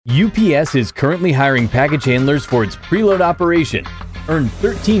UPS is currently hiring package handlers for its preload operation. Earn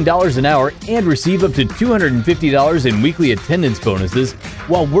 $13 an hour and receive up to $250 in weekly attendance bonuses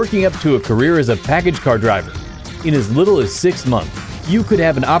while working up to a career as a package car driver. In as little as 6 months, you could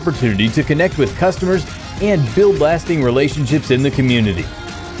have an opportunity to connect with customers and build lasting relationships in the community.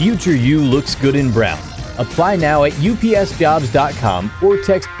 Future you looks good in brown. Apply now at upsjobs.com or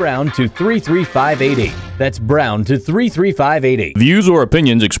text Brown to 33588. That's Brown to 33588. Views or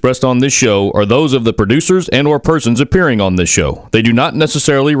opinions expressed on this show are those of the producers and or persons appearing on this show. They do not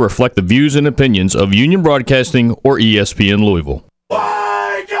necessarily reflect the views and opinions of Union Broadcasting or ESPN Louisville.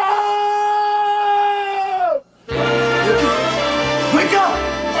 Wake up! Wake up!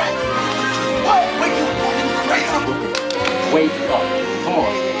 Wake up! Come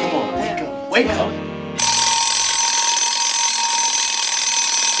on, wake up! Wake up!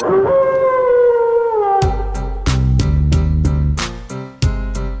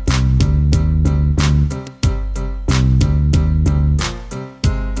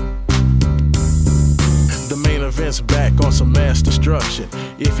 The main event's back on some mass destruction.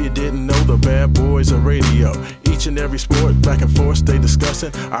 If you didn't know, the bad boys are radio. Each and every sport, back and forth, stay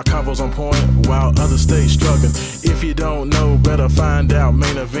discussing. Our convo's on point while others stay struggling. If you don't know, better find out.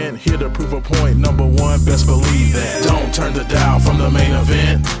 Main event, here to prove a point. Number one, best believe that. Don't turn the dial from the main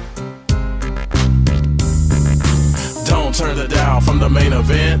event. Don't turn the dial from the main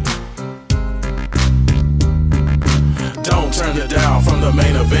event. Don't turn the dial from the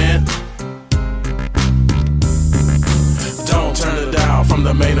main event. Don't turn the dial from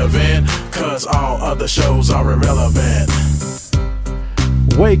the main event, cause all other shows are irrelevant.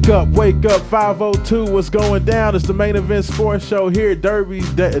 Wake up, 502, what's going down? It's the Main Event Sports Show here at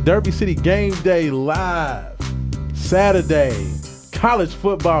Derby City Game Day Live. Saturday, college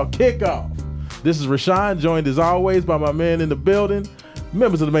football kickoff. This is Rashawn, joined as always by my man in the building,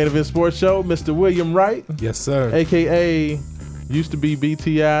 members of the Main Event Sports Show, Mr. William Wright. Yes, sir. A.K.A. used to be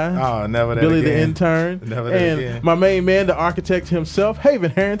BTI. Oh, never that Billy again. the intern. Never that and again. my main man, the architect himself,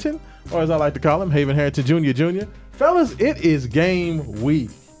 Haven Harrington, or as I like to call him, Haven Harrington Jr. Fellas, it is game week.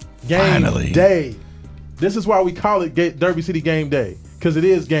 Game day. This is why we call it Derby City Game Day, because it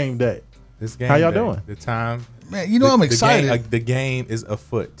is game day. This game How y'all day, doing? The time. Man, you know I'm excited. The game is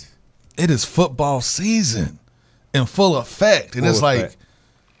afoot. It is football season in full effect. And Full it's effect. like,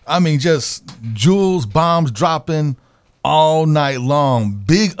 I mean, just jewels, bombs dropping all night long.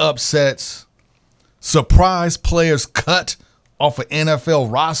 Big upsets. Surprise players cut off of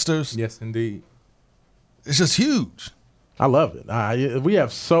NFL rosters. Yes, indeed. It's just huge. I love it. We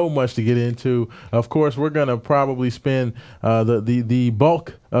have so much to get into. Of course, we're going to probably spend the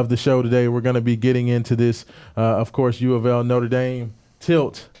bulk of the show today. We're going to be getting into this, of course, U of L Notre Dame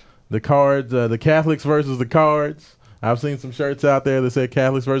tilt. The Cards, the Catholics versus the Cards. I've seen some shirts out there that say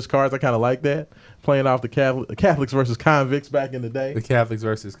Catholics versus Cards. I kind of like that. Playing off the Catholics versus convicts back in the day. The Catholics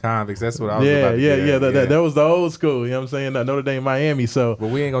versus convicts. That's what I was about to Yeah. get at. That was the old school. You know what I'm saying? Notre Dame, Miami. So, But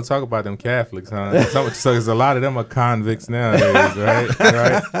we ain't going to talk about them Catholics, huh? So a lot of them are convicts nowadays,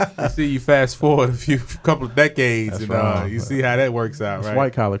 right? You see, you fast forward a couple of decades, That's you know, wrong. you see how that works out, it's right?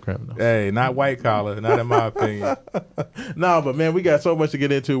 white collar criminals. Hey, not white collar, not in my opinion. No, but man, we got so much to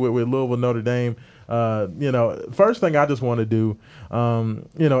get into with Louisville, Notre Dame. First thing I just want to do,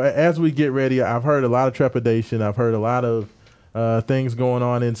 as we get ready, I've heard a lot of trepidation. I've heard a lot of things going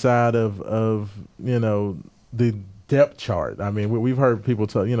on inside of the depth chart. I mean, we've heard people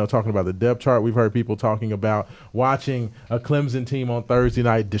talking about the depth chart. We've heard people talking about watching a Clemson team on Thursday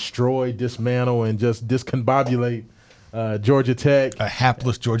night destroy, dismantle, and just discombobulate Georgia Tech. A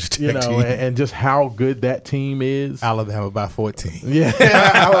hapless Georgia Tech team. And just how good that team is. Alabama by 14. Yeah,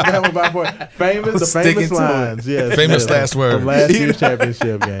 Alabama by 14. The Sticking famous to lines. Yes, Famous last word. From last year's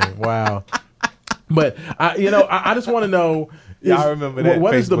championship game. Wow. But I just want to know. I remember that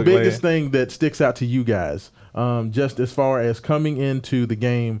What is the Facebook biggest layer. thing that sticks out to you guys? Just as far as coming into the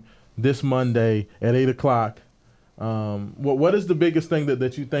game this Monday at 8:00. What is the biggest thing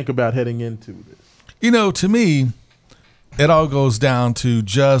that you think about heading into this? To me, it all goes down to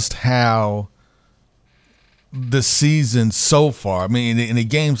just how the season so far, I mean, and the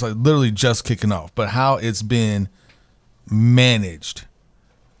game's like literally just kicking off, but how it's been managed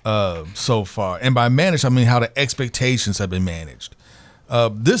so far. And by managed, I mean how the expectations have been managed.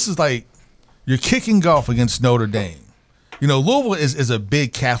 This is like you're kicking off against Notre Dame. Louisville is a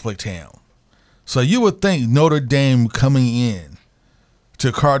big Catholic town. So you would think Notre Dame coming in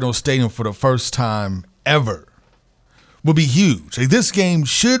to Cardinal Stadium for the first time ever will be huge. Like, this game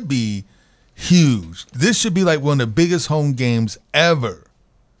should be huge. This should be like one of the biggest home games ever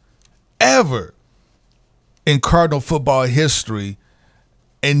in Cardinal football history.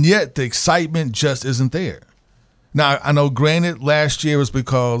 and yet the excitement just isn't there. Now, I know, granted, last year was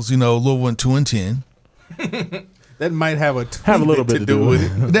because, Louisville went 2-10. That might have a little bit to do with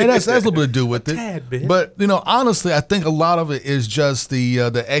it. That's a little bit to do with it. tad bit. But, honestly, I think a lot of it is just the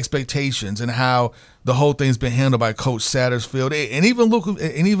expectations and how the whole thing's been handled by Coach Satterfield and even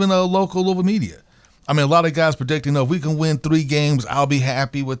local Louisville media. I mean, a lot of guys predicting, if we can win 3 games, I'll be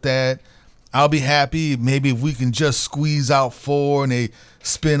happy with that. I'll be happy maybe if we can just squeeze out 4, and they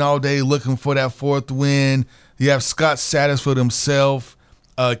spend all day looking for that 4th win. You have Scott Satterfield himself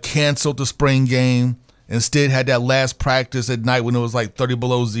canceled the spring game. Instead, had that last practice at night when it was like 30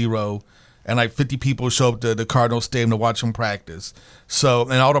 below zero, and like 50 people show up to the Cardinal Stadium to watch him practice. So,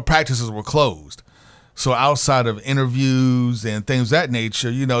 and all the practices were closed. So outside of interviews and things of that nature,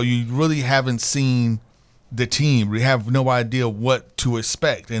 you really haven't seen the team. We have no idea what to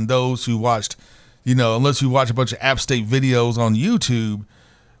expect. And those who watched, unless you watch a bunch of App State videos on YouTube,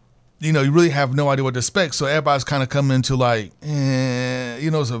 you really have no idea what to expect. So everybody's kind of coming into like,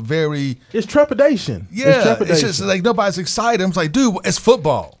 it's a very... It's trepidation. Yeah, it's trepidation. It's just like nobody's excited. I'm like, dude, it's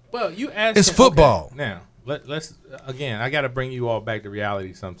football. Well, you asked. It's football. Okay, now, let's again, I got to bring you all back to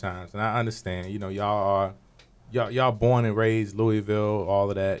reality sometimes. And I understand, y'all born and raised Louisville, all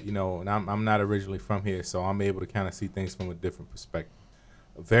of that, and I'm not originally from here, so I'm able to kind of see things from a different perspective.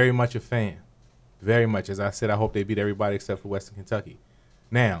 Very much a fan. Very much. As I said, I hope they beat everybody except for Western Kentucky.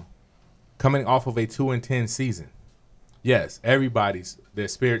 Now, coming off of a 2-10 season, yes, their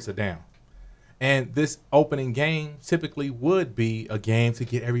spirits are down. And this opening game typically would be a game to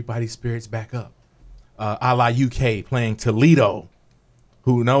get everybody's spirits back up. A la UK playing Toledo,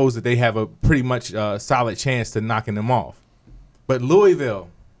 who knows that they have a pretty much solid chance to knocking them off. But Louisville,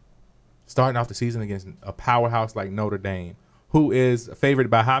 starting off the season against a powerhouse like Notre Dame, who is favored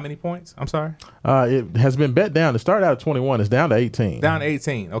by how many points? I'm sorry? It has been bet down. It started out at 21. It's down to 18. Down to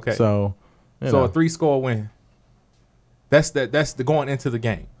 18, okay. So a 3-score win. That's the going into the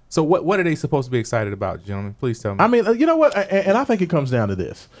game. So what are they supposed to be excited about, gentlemen? Please tell me. I mean, you know what? And I think it comes down to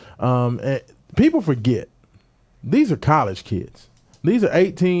this. People forget these are college kids. These are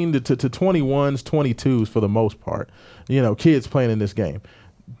 18 to 21s, 22s for the most part. Kids playing in this game.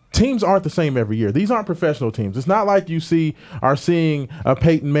 Teams aren't the same every year. These aren't professional teams. It's not like you are seeing a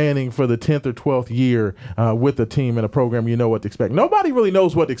Peyton Manning for the 10th or 12th year with a team and a program. You know what to expect. Nobody really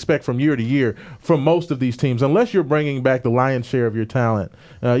knows what to expect from year to year from most of these teams, unless you're bringing back the lion's share of your talent.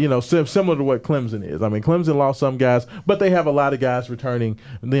 Similar to what Clemson is. I mean, Clemson lost some guys, but they have a lot of guys returning.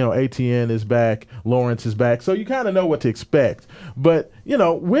 ATN is back, Lawrence is back, so you kind of know what to expect. But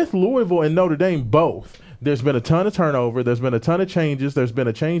with Louisville and Notre Dame both, there's been a ton of turnover. There's been a ton of changes. There's been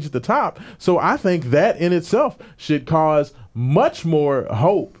a change at the top. So I think that in itself should cause much more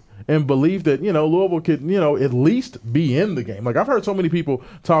hope and believe that, Louisville could, at least be in the game. Like, I've heard so many people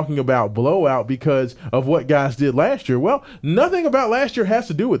talking about blowout because of what guys did last year. Well, nothing about last year has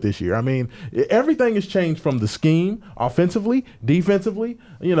to do with this year. I mean, everything has changed from the scheme, offensively, defensively,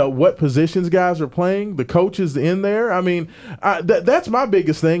 what positions guys are playing, the coaches in there. I mean, that's my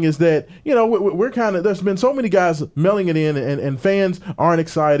biggest thing is that, we're kind of, there's been so many guys mailing it in and fans aren't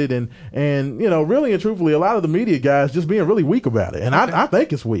excited and really and truthfully, a lot of the media guys just being really weak about it. And I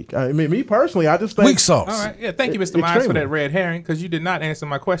think it's weak. I mean, me personally, I just think weak sauce. All right, yeah. Thank you, Mr. Myers, for that red herring, because you did not answer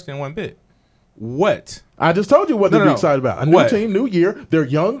my question one bit. What? I just told you what they're excited about. A new team, new year. They're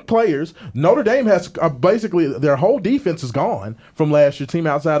young players. Notre Dame has basically their whole defense is gone from last year's team,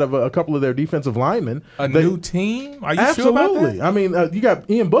 outside of a couple of their defensive linemen. New team? Are you absolutely sure about that? I mean, you got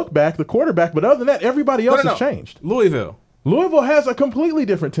Ian Book back, the quarterback, but other than that, everybody else has changed. Louisville has a completely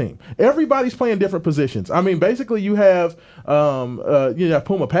different team. Everybody's playing different positions. I mean, basically, you have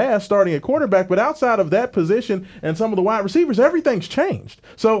Puma Pass starting at quarterback, but outside of that position and some of the wide receivers, everything's changed.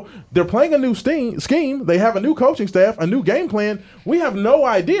 So they're playing a new scheme. They have a new coaching staff, a new game plan. We have no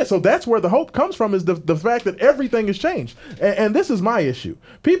idea. So that's where the hope comes from, is the fact that everything has changed. And this is my issue.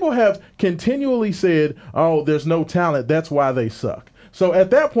 People have continually said, oh, there's no talent, that's why they suck. So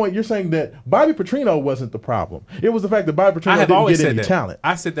at that point, you're saying that Bobby Petrino wasn't the problem. It was the fact that Bobby Petrino didn't get any talent.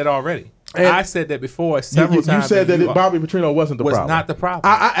 I said that already. And I said that before several times. You said that Bobby Petrino wasn't the problem. Was not the problem.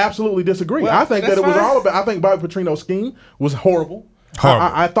 I absolutely disagree. Well, I think that it was all about. I think Bobby Petrino's scheme was horrible.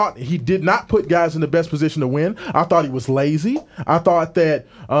 I thought he did not put guys in the best position to win. I thought he was lazy. I thought that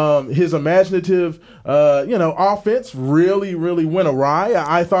his imaginative, offense really, really went awry.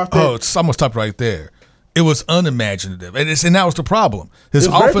 I thought that. Oh, someone stopped right there. It was unimaginative, and that was the problem. His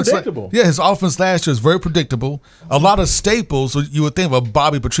offense, very predictable. His offense last year was very predictable. A lot of staples you would think of a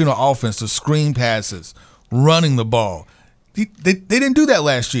Bobby Petrino offense: the screen passes, running the ball. They didn't do that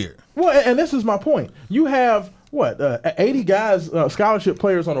last year. Well, and this is my point. You have 80 guys, scholarship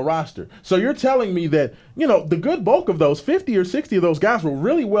players on a roster. So you're telling me that, the good bulk of those, 50 or 60 of those guys were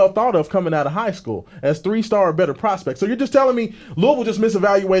really well thought of coming out of high school as 3-star or better prospects. So you're just telling me Louisville just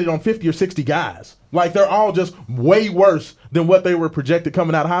misevaluated on 50 or 60 guys. Like they're all just way worse than what they were projected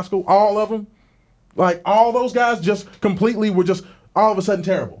coming out of high school. All of them. Like all those guys just completely were just all of a sudden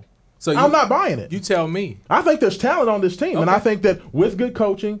terrible. So I'm not buying it. You tell me. I think there's talent on this team, and I think that with good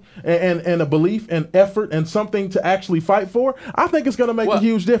coaching and a belief and effort and something to actually fight for, I think it's going to make a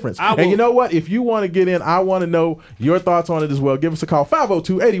huge difference. And you know what? If you want to get in, I want to know your thoughts on it as well. Give us a call,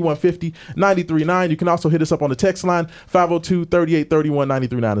 502-8150-939. You can also hit us up on the text line,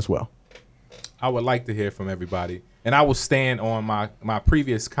 502-3831-939 as well. I would like to hear from everybody. And I will stand on my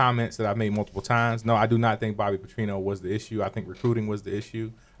previous comments that I've made multiple times. No, I do not think Bobby Petrino was the issue. I think recruiting was the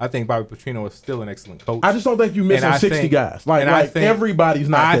issue. I think Bobby Petrino is still an excellent coach. I just don't think you're missing 60 guys. Like everybody's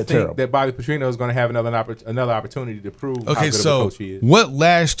not that terrible. I think that Bobby Petrino is going to have another opportunity to prove how good of a coach he is. What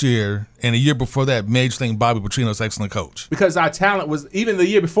last year and a year before that made you think Bobby Petrino is an excellent coach? Because our talent was, even the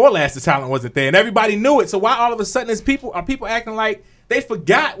year before last, the talent wasn't there, and everybody knew it. So why all of a sudden are people acting like they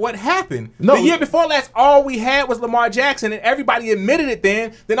forgot what happened? No. The year before last, all we had was Lamar Jackson, and everybody admitted it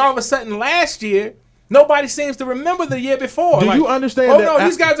then. Then all of a sudden last year, nobody seems to remember the year before. Do you understand that?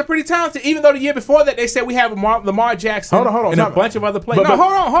 These guys are pretty talented. Even though the year before that they said we have Lamar Jackson and a bunch of other players. Hold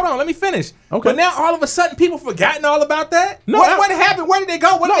on. Let me finish. Okay. But now all of a sudden people forgotten all about that? No. What happened? Where did they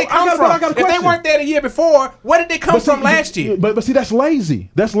go? Where did they come from? If they weren't there the year before, where did they come from last year? But see, that's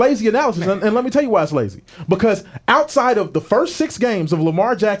lazy. That's lazy analysis. And let me tell you why it's lazy. Because outside of the first 6 games of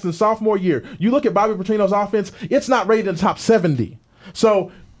Lamar Jackson's sophomore year, you look at Bobby Petrino's offense, it's not rated in the top 70.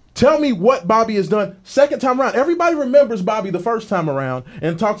 So tell me what Bobby has done second time around. Everybody remembers Bobby the first time around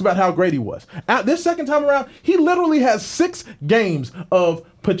and talks about how great he was. This second time around, he literally has 6 games of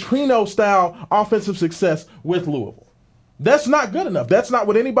Petrino-style offensive success with Louisville. That's not good enough. That's not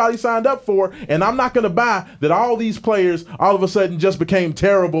what anybody signed up for, and I'm not going to buy that all these players all of a sudden just became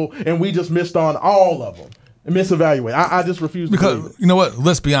terrible and we just missed on all of them and misevaluate. I just refuse to believe it. Because, you know what?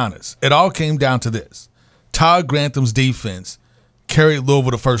 Let's be honest. It all came down to this. Todd Grantham's defense carried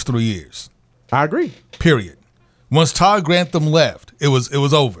Louisville the first 3 years. I agree. Period. Once Todd Grantham left, it was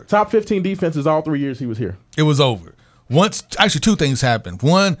over. Top 15 defenses all 3 years he was here. It was over. Actually, 2 things happened.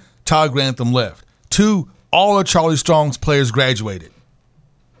 1, Todd Grantham left. 2, all of Charlie Strong's players graduated.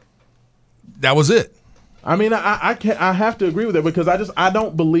 That was it. I mean, I have to agree with that because I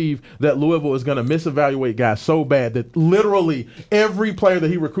don't believe that Louisville is going to misevaluate guys so bad that literally every player that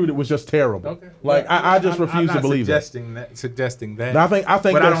he recruited was just terrible. Okay. Like I just refuse to believe suggesting that. I think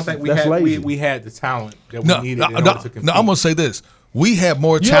but I don't think we had the talent that we needed in order to compete. No, I'm going to say this. We have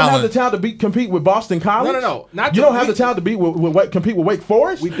more talent. You don't have the talent to compete with Boston College? No. You don't have the talent to compete with Wake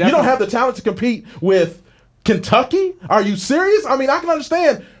Forest? You don't have the talent to compete with Kentucky? Are you serious? I mean, I can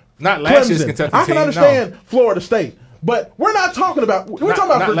understand not last year's Kentucky team. I can understand Florida State, but we're not talking about. We're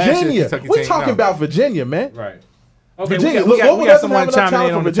talking about Virginia. We're talking about Virginia, man. Right. Okay. Virginia. We got someone chiming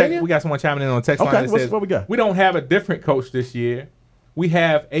in on the text. We got someone chiming in on the text line that says, what we got? We don't have a different coach this year. We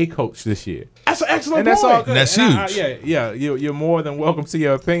have a coach this year. That's an excellent point. That's all good. That's huge. You're more than welcome to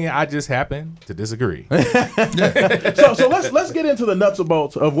your opinion. I just happen to disagree. So let's get into the nuts and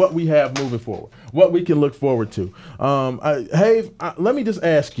bolts of what we have moving forward, what we can look forward to. Have, let me just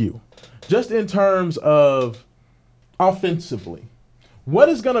ask you, just in terms of offensively, what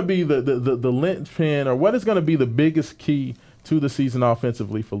is going to be the linchpin, or what is going to be the biggest key to the season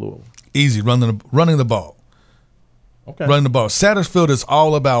offensively for Louisville? Easy, running the ball. Okay. Running the ball. Satterfield is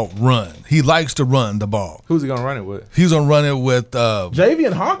all about run. He likes to run the ball. Who's he going to run it with? He's going to run it with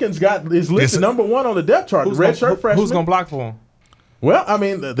Javian Hawkins is listed number 1 on the depth chart. Redshirt freshman. Who's going to block for him? Well, I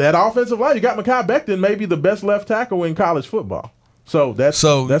mean, that offensive line, you got Mekhi Becton, maybe the best left tackle in college football. So that's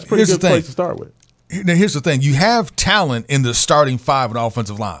pretty good place to start with. Now, here's the thing. You have talent in the starting 5 in the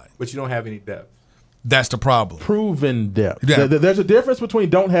offensive line. But you don't have any depth. That's the problem. Proven depth. Yeah. There's a difference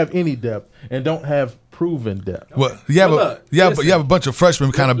between don't have any depth and don't have proven depth. Well, you have a bunch of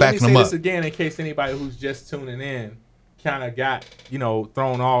freshmen kind of backing them up. Let me say this again in case anybody who's just tuning in kind of got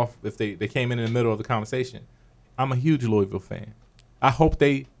thrown off if they came in the middle of the conversation. I'm a huge Louisville fan. I hope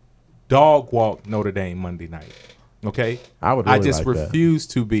they dog walk Notre Dame Monday night. Okay, I just refuse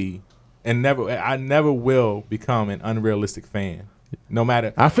to be, and I never will become an unrealistic fan. No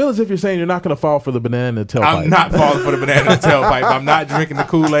matter. I feel as if you're saying you're not going to fall for the banana in the tailpipe. I'm not falling for the banana in the tailpipe. I'm not drinking the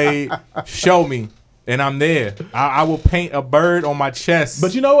Kool-Aid. Show me, and I'm there. I will paint a bird on my chest.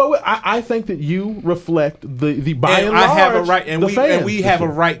 But you know what? I think that you reflect the by and large. I have a right, and we have a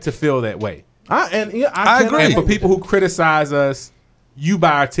right to feel that way. I agree. And for people who criticize us, you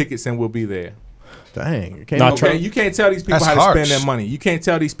buy our tickets and we'll be there. Dang. You can't tell these people That's how to harsh. spend their money. You can't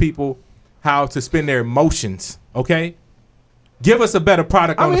tell these people how to spend their emotions. Okay, give us a better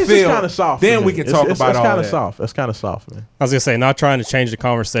product on the it's field. just kind of soft. Then to we me. can talk about it's all kinda that. soft. That's kind of soft, man. I was gonna say, not trying to change the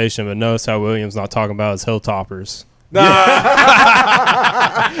conversation, but notice how Williams not talking about his Hilltoppers.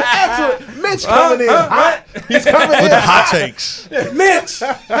 Absolutely. Mitch coming in hot. He's coming in With the hot takes. Mitch,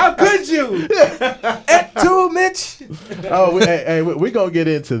 how could you? At two, Mitch. Oh, we're going to get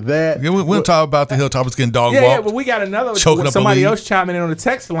into that. Yeah, we'll talk about the Hilltoppers getting dog Yeah, walked. but we got another Choking up somebody a lead. else chiming in on the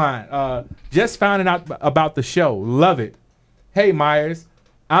text line. Just finding out about the show. Love it. Hey, Myers,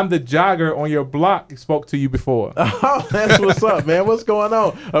 I'm the jogger on your block. Spoke to you before. Oh, that's what's up, man. What's going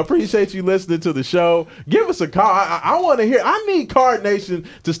on? Appreciate you listening to the show. Give us a call. I want to hear. I need Card Nation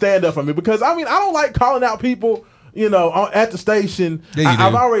to stand up for me because, I don't like calling out people, at the station. Yeah, you do.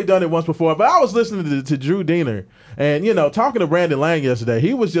 I've already done it once before, but I was listening to Drew Diener and, talking to Brandon Lang yesterday.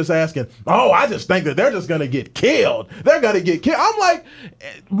 He was just asking, I just think that they're just going to get killed. They're going to get killed. I'm like,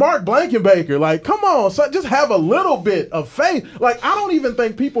 Mark Blankenbaker, like, come on, son, just have a little bit of faith. Like, I don't even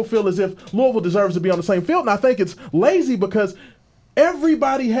think people feel as if Louisville deserves to be on the same field, and I think it's lazy because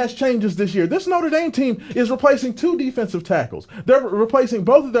everybody has changes this year. This Notre Dame team is replacing 2 defensive tackles. They're replacing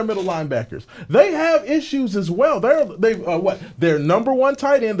both of their middle linebackers. They have issues as well. Their number 1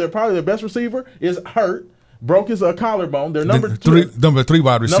 tight end, they're probably their best receiver, is hurt. Broke his collarbone. Their number 3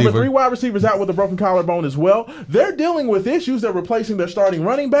 wide receiver. Number 3 wide receivers out with a broken collarbone as well. They're dealing with issues. They're replacing their starting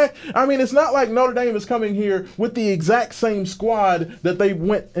running back. It's not like Notre Dame is coming here with the exact same squad that they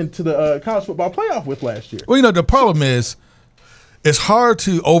went into the college football playoff with last year. Well, the problem is it's hard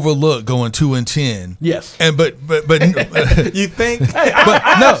to overlook going 2-10. Yes. And but You think? Hey,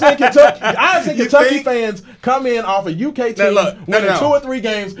 I've seen Kentucky fans come in off a UK team winning 2 or 3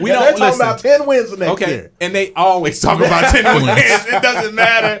 games. We and don't they're talking listen. about 10 wins the next Okay, year. and they always talk about 10 wins. It doesn't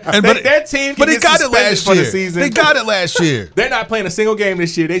matter. Their team can they get got it suspended last for year. the season. They got it last year. They're not playing a single game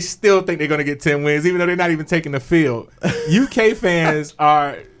this year. They still think they're going to get 10 wins, even though they're not even taking the field. UK fans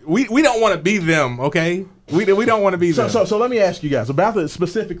are we don't want to be them, okay? We don't want to be them. So let me ask you guys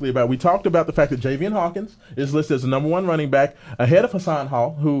we talked about the fact that Javian Hawkins is listed as the number 1 running back ahead of Hassan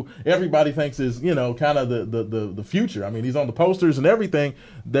Hall, who everybody thinks is, kind of the future. He's on the posters and everything.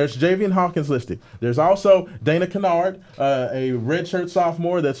 There's Javian Hawkins listed. There's also Dana Kennard, a redshirt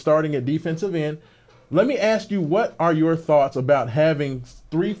sophomore that's starting at defensive end. Let me ask you, what are your thoughts about having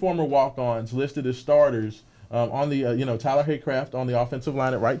 3 former walk-ons listed as starters on the, Tyler Haycraft on the offensive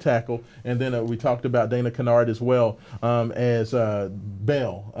line at right tackle, and then we talked about Dana Kennard as well as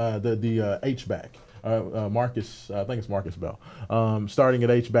Bell, the H-back. Marcus, I think it's Marcus Bell, starting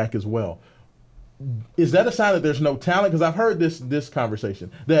at H-back as well. Is that a sign that there's no talent? Because I've heard this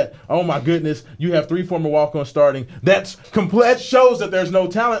conversation that, oh my goodness, you have 3 former walk-ons starting. That shows that there's no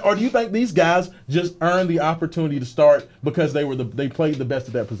talent. Or do you think these guys just earned the opportunity to start because they played the best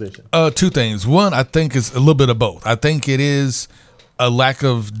at that position? 2 things. One, I think it's a little bit of both. I think it is a lack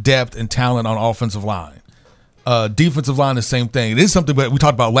of depth and talent on offensive line. Defensive line, the same thing. It is something that we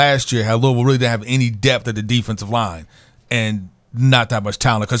talked about last year, how Louisville really didn't have any depth at the defensive line. And not that much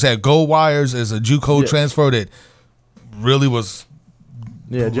talent because they had Goldwires as a JUCO transfer that really was.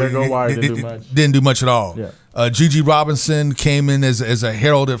 Yeah, Jared Goldwire didn't do much. Didn't do much at all. Yeah. Gigi Robinson came in as a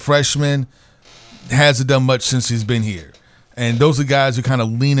heralded freshman, hasn't done much since he's been here. And those are guys who kind of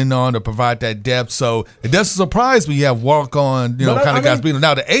leaning on to provide that depth. So it doesn't surprise me you have walk-on, guys being.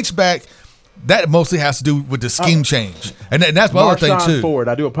 Now the H-back, that mostly has to do with the scheme change. And that's my other thing, too. Ford.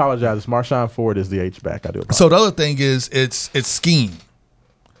 I do apologize. Marshawn Ford is the H-back. I do apologize. So the other thing is it's scheme.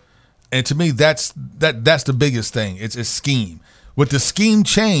 And to me, that's the biggest thing. It's scheme. With the scheme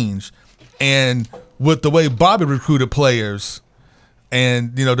change and with the way Bobby recruited players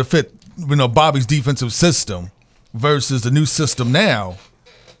and, to fit, Bobby's defensive system versus the new system now,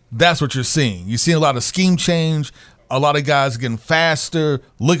 that's what you're seeing. You're seeing a lot of scheme change. A lot of guys getting faster,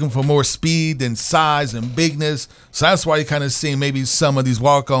 looking for more speed than size and bigness. So that's why you're kind of seeing maybe some of these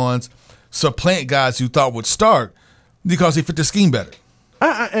walk-ons supplant guys who thought would start because they fit the scheme better.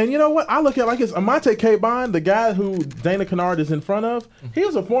 And you know what? I look at it like this. Amante K-Bond, the guy who Dana Kennard is in front of, he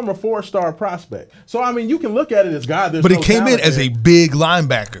was a former 4-star prospect. So, you can look at it as God. But he came in as a big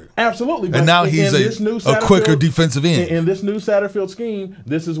linebacker. Absolutely. And now he's a quicker defensive end. In this new Satterfield scheme,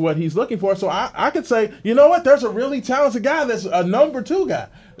 this is what he's looking for. So I could say, you know what? There's a really talented guy that's a number 2 guy.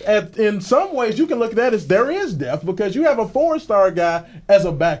 In some ways, you can look at that as there is depth because you have a 4-star guy as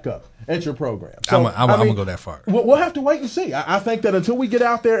a backup. at your program. I'm gonna go that far. We'll have to wait and see. I think that until we get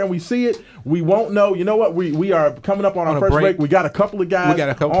out there and we see it, we won't know. You know what? We are coming up on our first break. We got a couple of guys. We got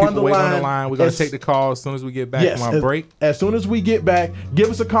a couple people waiting on the line. We're gonna take the call as soon as we get back from our break. As soon as we get back, give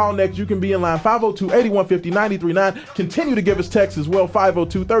us a call next. You can be in line 502-8150-939. Continue to give us text as well,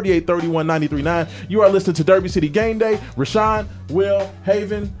 502-3831-939. You are listening to Derby City Game Day. Rashawn, Will,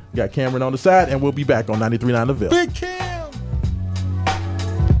 Haven, got Cameron on the side, and we'll be back on 93.9 The Ville. Big Cam.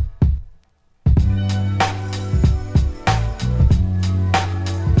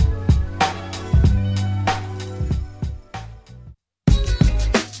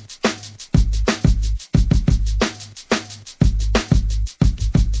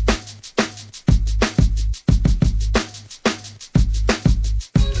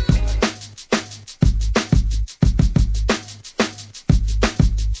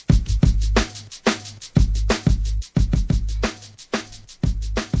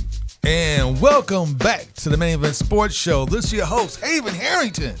 Welcome back to the Main Event Sports Show. This is your host, Haven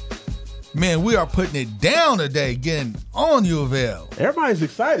Harrington. Man, we are putting it down today, getting on U of L. Everybody's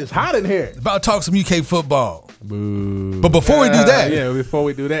excited. It's hot in here. About to talk some UK football. Boo. But before we do that. Before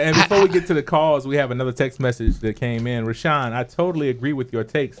we do that, and before we get to the calls, we have another text message that came in. Rashawn, I totally agree with your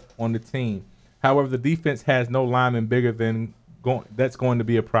takes on the team. However, the defense has no lineman bigger than that's going to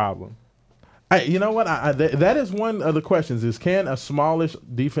be a problem. Hey, you know what? That is one of the questions: is can a smallish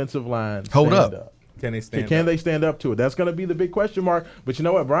defensive line hold up? Can they stand? Can they stand up to it? That's going to be the big question mark. But you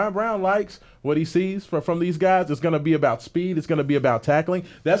know what? Brian Brown likes what he sees from these guys. It's going to be about speed. It's going to be about tackling.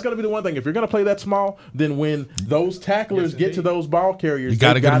 That's going to be the one thing. If you're going to play that small, then when those tacklers get to those ball carriers, you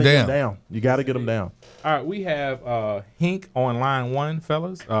got to get them down. You got to get them down. All right, we have Hink on line one,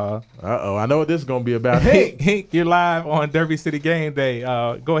 fellas. I know what this is going to be about. Hink, you're live on Derby City Game Day.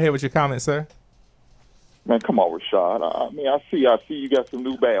 Go ahead with your comments, sir. Man, come on, Rashad. I mean, I see you got some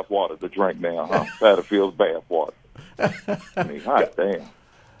new bath water to drink now, huh? Satterfield's bath water. I mean, hot damn.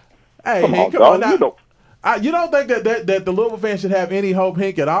 Hey, come on now. You don't think that the Louisville fans should have any hope,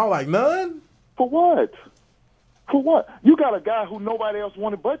 Hink, at all? Like none? For what? For what? You got a guy who nobody else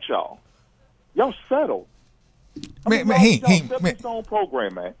wanted but y'all. Y'all settled. Stepping stone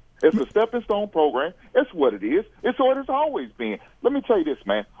program, man. It's a stepping stone program. It's what it is. It's what it's always been. Let me tell you this,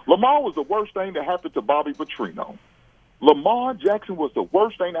 man. Lamar was the worst thing that happened to Bobby Petrino. Lamar Jackson was the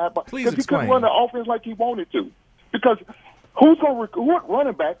worst thing that happened because he couldn't run the offense like he wanted to. Because what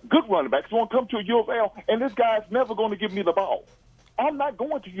running back, good running back, is going to come to a U of L, and this guy's never going to give me the ball. I'm not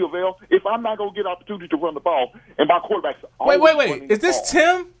going to U of L if I'm not going to get opportunity to run the ball, and my quarterback's Wait. Is this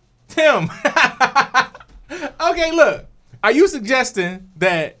Tim? Tim. Okay, look. Are you suggesting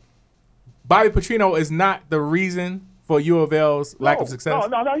that Bobby Petrino is not the reason for U of L's lack of success?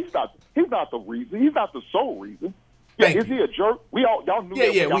 No, he's not. He's not the reason. He's not the sole reason. Yeah, is he a jerk? Y'all knew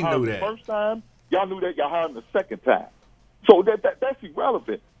that. Yeah, we knew that. The first time, y'all knew that. Y'all hired him the second time. So that's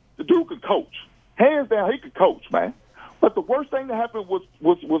irrelevant. The dude could coach. Hands down, he could coach, man. But the worst thing that happened was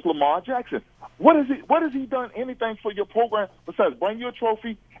Lamar Jackson. What has he done anything for your program besides bring you a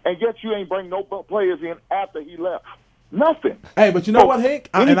trophy, and yet you ain't bring no players in after he left? Nothing. Hey, but you know what, Hank?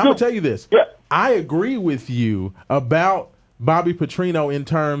 I'm going to tell you this. Yeah. I agree with you about Bobby Petrino in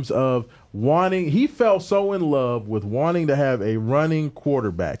terms of he fell so in love with wanting to have a running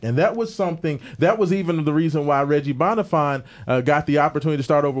quarterback. And that was even the reason why Reggie Bonifant got the opportunity to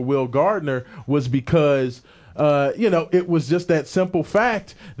start over Will Gardner, was because, it was just that simple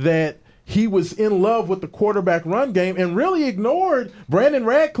fact that he was in love with the quarterback run game and really ignored Brandon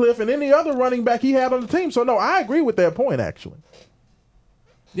Radcliffe and any other running back he had on the team. So, no, I agree with that point, actually.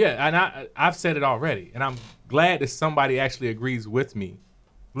 Yeah, and I've said it already, and I'm glad that somebody actually agrees with me.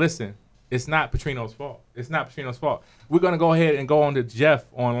 Listen, it's not Petrino's fault. It's not Petrino's fault. We're going to go ahead and go on to Jeff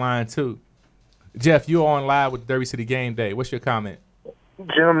on line 2. Jeff, you're on live with Derby City Game Day. What's your comment?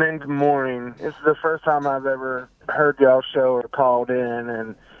 Gentlemen, good morning. This is the first time I've ever heard y'all show or called in,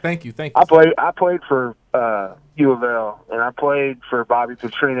 and Thank you. I played for U of L, and I played for Bobby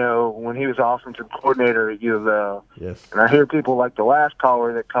Petrino when he was offensive coordinator at U of L. Yes. And I hear people like the last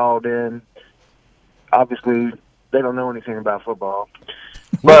caller that called in. Obviously, they don't know anything about football.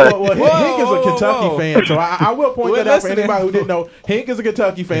 But Hink is a Kentucky fan, so I will point that out for anybody who didn't know. Hink is a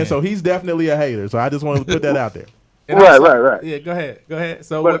Kentucky fan, so he's definitely a hater. So I just wanted to put that out there. Right. Yeah, go ahead.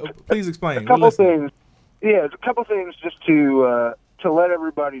 So please explain. A couple things. Yeah, a couple things just to let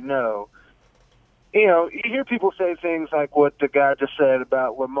everybody know. You hear people say things like what the guy just said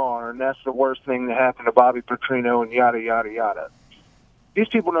about Lamar, and that's the worst thing that happened to Bobby Petrino and yada, yada, yada. These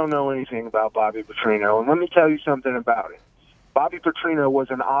people don't know anything about Bobby Petrino, and let me tell you something about it. Bobby Petrino was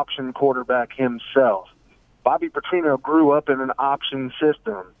an option quarterback himself. Bobby Petrino grew up in an option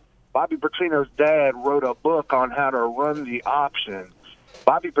system. Bobby Petrino's dad wrote a book on how to run the option.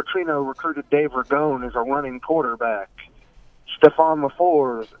 Bobby Petrino recruited Dave Ragone as a running quarterback. Stephon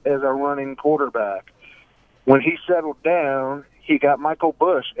LaFours as a running quarterback. When he settled down, he got Michael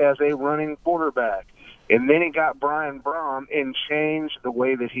Bush as a running quarterback. And then he got Brian Brom and changed the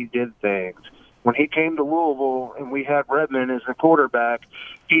way that he did things. When he came to Louisville and we had Redmond as the quarterback,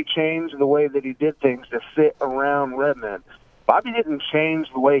 he changed the way that he did things to fit around Redmond. Bobby didn't change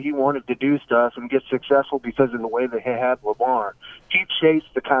the way he wanted to do stuff and get successful because of the way that he had Lamar. He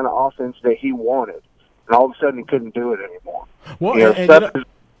chased the kind of offense that he wanted, and all of a sudden he couldn't do it anymore. Well,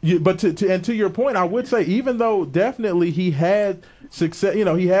 but to your point, I would say even though definitely he had success,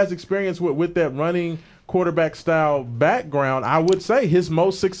 he has experience with that running quarterback style background, I would say his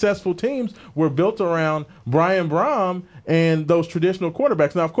most successful teams were built around Brian Brom and those traditional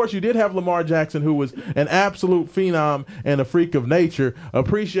quarterbacks. Now, of course, you did have Lamar Jackson, who was an absolute phenom and a freak of nature.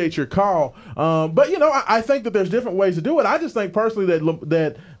 Appreciate your call. But, I think that there's different ways to do it. I just think personally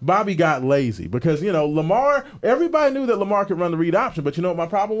that Bobby got lazy because, Lamar, everybody knew that Lamar could run the read option. But you know what my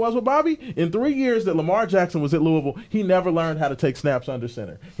problem was with Bobby? In 3 years that Lamar Jackson was at Louisville, he never learned how to take snaps under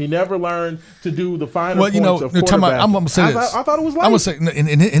center. He never learned to do the finer points of quarterback. I'm going to say this. I thought it was lazy. I'm going to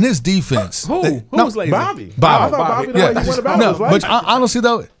say, in his defense. Who was lazy? Bobby. I thought Bobby the way he went about it was lazy. But honestly,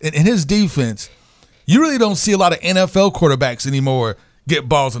 though, in his defense, you really don't see a lot of NFL quarterbacks anymore get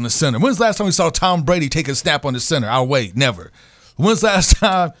balls in the center. When's the last time we saw Tom Brady take a snap on the center? I'll wait. Never. When's the last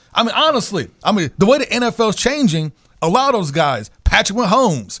time? Honestly, the way the NFL's changing, a lot of those guys, Patrick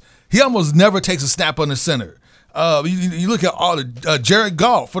Mahomes, he almost never takes a snap on the center. You look at all the Jared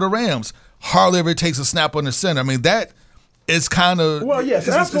Goff for the Rams, hardly ever takes a snap on the center. That is kind of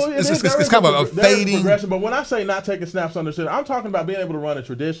absolutely. It's kind of a fading progression. But when I say not taking snaps under center, I'm talking about being able to run a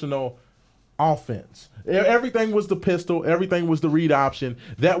traditional offense. Everything was the pistol. Everything was the read option.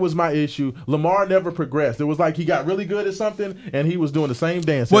 That was my issue. Lamar never progressed. It was like he got really good at something, and he was doing the same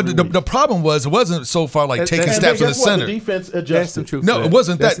dance. Well, the problem was it wasn't so far like taking snaps on the center. The defense adjusted. No, it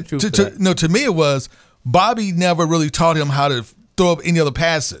wasn't that. To me, it was Bobby never really taught him how to throw up any other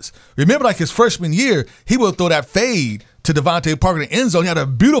passes. Remember, like his freshman year, he would throw that fade to Devontae Parker in the end zone. He had a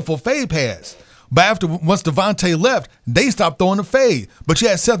beautiful fade pass. But once Devontae left, they stopped throwing the fade. But you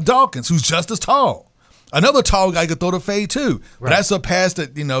had Seth Dawkins, who's just as tall. Another tall guy could throw the fade too. Right. But that's a pass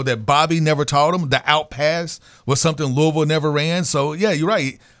that that Bobby never taught him. The out pass was something Louisville never ran. So yeah, you're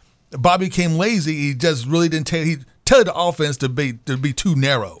right. Bobby became lazy. He just really didn't tell the offense to be too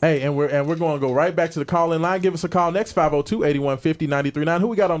narrow. Hey, and we're going to go right back to the call-in line. Give us a call next, 502-8150-939. Who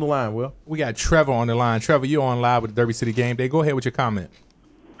we got on the line, Will? We got Trevor on the line. Trevor, you're on live with the Derby City Game Day. Go ahead with your comment.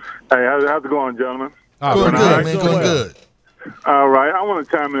 Hey, how's it going, gentlemen? Going good, man. Going good. All right. I want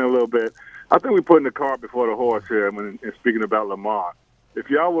to chime in a little bit. I think we're putting the cart before the horse here when speaking about Lamar. If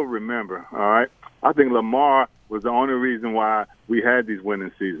y'all will remember, all right, I think Lamar was the only reason why we had these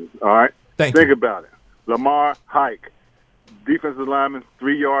winning seasons, all right? Think about it. Lamar hike, defensive lineman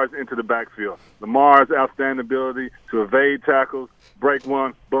 3 yards into the backfield. Lamar's outstanding ability to evade tackles, break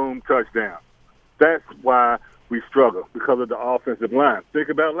one, boom, touchdown. That's why we struggle, because of the offensive line. Think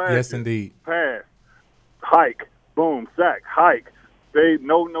about last year. Yes, indeed. Pass, hike, boom, sack, hike.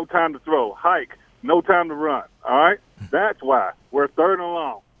 No time to throw, hike, no time to run, all right? That's why we're third and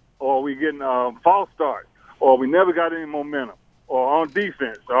long, or we getting false starts, or we never got any momentum, or on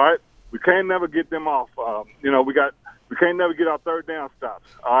defense, all right? We can't never get them off. We can't never get our third down stops,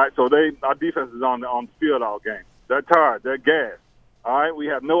 all right? So our defense is on the field all game. They're tired. They're gassed, all right? We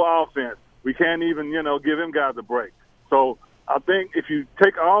have no offense. We can't even, give them guys a break. So I think if you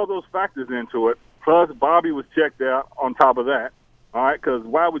take all those factors into it, plus Bobby was checked out on top of that, all right, because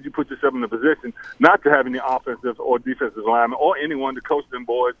why would you put yourself in a position not to have any offensive or defensive linemen or anyone to coach them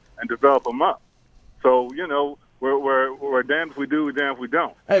boys and develop them up? So, we're damned if we do, we're damned if we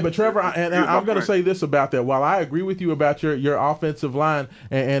don't. Hey, but Trevor, I'm going to say this about that. While I agree with you about your offensive line,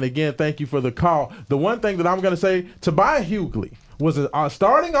 and again, thank you for the call, the one thing that I'm going to say, Tobias Hughley was a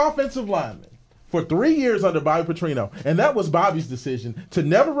starting offensive lineman for 3 years under Bobby Petrino, and that was Bobby's decision to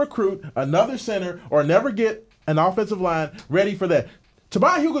never recruit another center or never get an offensive line ready for that.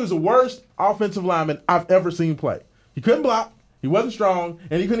 Tobias Hughley is the worst offensive lineman I've ever seen play. He couldn't block, he wasn't strong,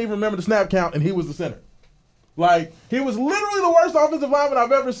 and he couldn't even remember the snap count, and he was the center. Like, he was literally the worst offensive lineman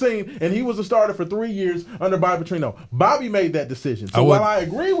I've ever seen, and he was a starter for 3 years under Bobby Petrino. Bobby made that decision. So while I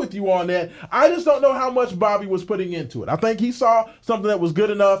agree with you on that, I just don't know how much Bobby was putting into it. I think he saw something that was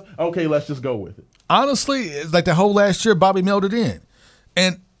good enough. Okay, let's just go with it. Honestly, like the whole last year, Bobby mailed it in.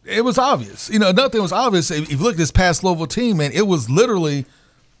 And it was obvious. Another thing was obvious. If you look at this past Louisville team, man, it was literally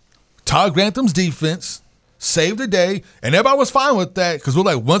Todd Grantham's defense, saved the day, and everybody was fine with that because we're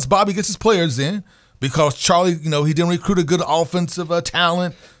like, once Bobby gets his players in, because Charlie, he didn't recruit a good offensive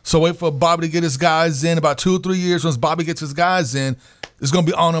talent, so wait for Bobby to get his guys in. About 2 or 3 years, once Bobby gets his guys in, it's going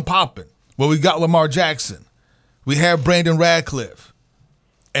to be on and popping. Well, we got Lamar Jackson. We had Brandon Radcliffe,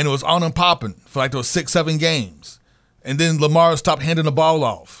 and it was on and popping for like those 6-7 games. And then Lamar stopped handing the ball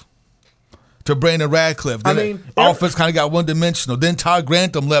off to Brandon Radcliffe. Then offense kind of got one-dimensional. Then Todd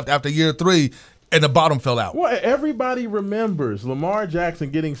Grantham left after year 3, and the bottom fell out. Well, everybody remembers Lamar Jackson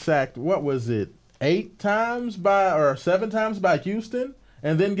getting sacked, what was it, 7 times by Houston,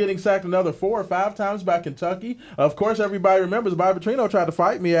 and then getting sacked another 4 or 5 times by Kentucky. Of course, everybody remembers Bobby Petrino tried to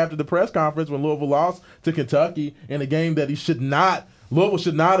fight me after the press conference when Louisville lost to Kentucky in a game that Louisville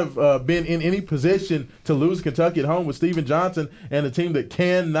should not have been in any position to lose Kentucky at home with Steven Johnson and a team that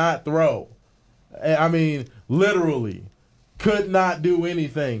cannot throw. I mean, literally could not do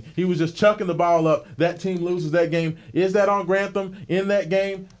anything. He was just chucking the ball up. That team loses that game. Is that on Grantham in that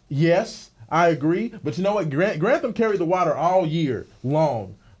game? Yes. I agree, but you know what? Grantham carried the water all year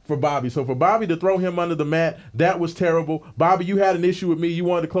long for Bobby. So for Bobby to throw him under the mat, that was terrible. Bobby, you had an issue with me. You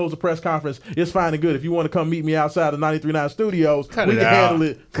wanted to close the press conference. It's fine and good. If you want to come meet me outside the 93.9 studios, we can handle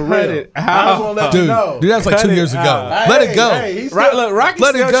it for real. I just want to let you know. Dude, that's like 2 years ago. Let it go. Look, Rocky's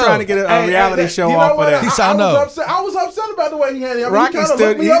still trying to get a reality show off of that. I was upset about the way he handled it. He kind of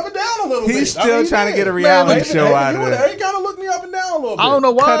looked me up and down a little bit. He's still trying to get a reality show out of it. He kind of looked me up and down a little bit. I don't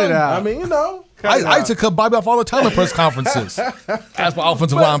know why. Cut it out. I mean, I used to cut Bobby off all the time in press conferences as my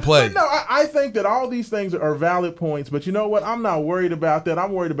offensive line play. But no, I think that all these things are valid points, but you know what? I'm not worried about that.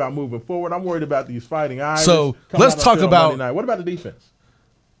 I'm worried about moving forward. I'm worried about these Fighting Irish. So let's talk about what about the defense?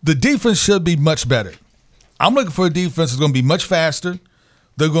 The defense should be much better. I'm looking for a defense that's going to be much faster.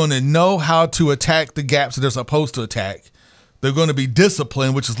 They're going to know how to attack the gaps that they're supposed to attack. They're going to be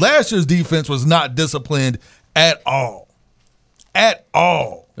disciplined, which is last year's defense was not disciplined at all. At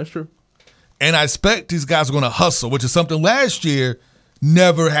all. That's true. And I expect these guys are going to hustle, which is something last year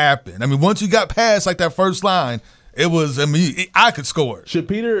never happened. I mean, once you got past like that first line, it was, I could score. Should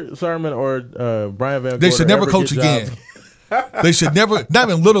Peter Sermon or Brian Van Gorder They should never coach again. They should never, not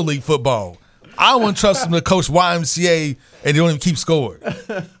even Little League football. I wouldn't trust them to coach YMCA and they don't even keep scoring.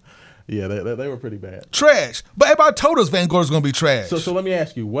 Yeah, they were pretty bad. Trash. But everybody told us Van Gorder's going to be trash. So let me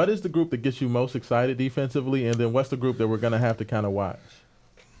ask you, what is the group that gets you most excited defensively, and then what's the group that we're going to have to kind of watch?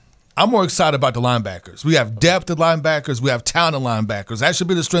 I'm more excited about the linebackers. We have depth at linebackers. We have talented linebackers. That should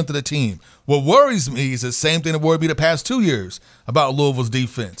be the strength of the team. What worries me is the same thing that worried me the past 2 years about Louisville's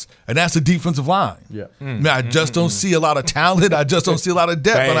defense, and that's the defensive line. Yeah. I just don't see a lot of talent. I just don't see a lot of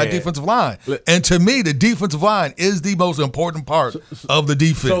depth on our defensive line. And to me, the defensive line is the most important part of the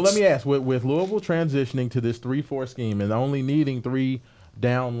defense. So let me ask, with Louisville transitioning to this 3-4 scheme and only needing 3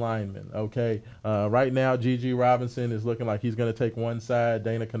 down linemen, okay? Right now, Gigi Robinson is looking like he's going to take one side.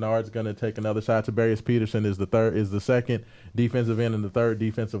 Dana Kennard's going to take another side. Tiberius Peterson is the second defensive end and the third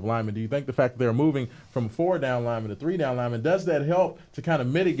defensive lineman. Do you think the fact that they're moving from 4 down linemen to 3 down linemen, does that help to kind of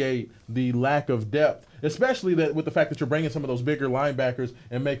mitigate the lack of depth, especially with the fact that you're bringing some of those bigger linebackers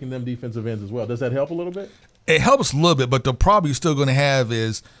and making them defensive ends as well? Does that help a little bit? It helps a little bit, but the problem you're still going to have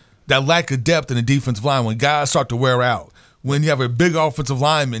is that lack of depth in the defensive line when guys start to wear out. When you have a big offensive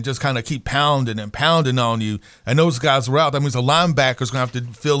lineman just kind of keep pounding and pounding on you, and those guys are out, that means the linebackers going to have to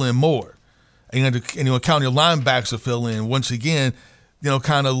fill in more. And you count your linebackers to fill in. Once again,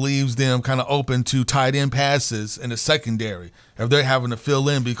 kind of leaves them kind of open to tight end passes in the secondary if they're having to fill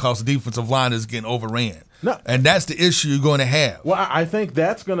in because the defensive line is getting overran. No. And that's the issue you're going to have. Well, I think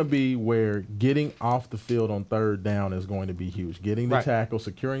that's going to be where getting off the field on 3rd down is going to be huge. Getting the tackle,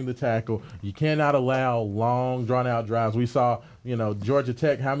 securing the tackle. You cannot allow long, drawn-out drives. We saw, Georgia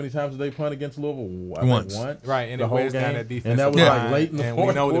Tech, how many times did they punt against Louisville? Once. Right, and it wears down that defense. And that was like late in the fourth quarter.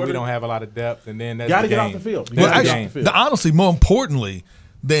 And we know that we don't have a lot of depth, and then that's Got to the get game. off the field. Honestly, more importantly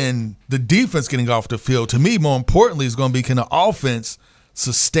than the defense getting off the field, to me, more importantly, is going to be can the offense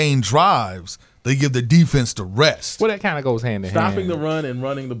sustain drives they give the defense the rest. Well, that kind of goes hand in hand. Stopping the run and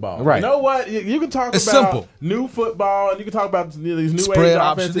running the ball. Right. You know what? You can talk it's about simple. New football, and you can talk about these new spread age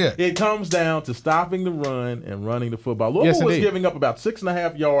options. offenses. Yeah. It comes down to stopping the run and running the football. Louisville was giving up about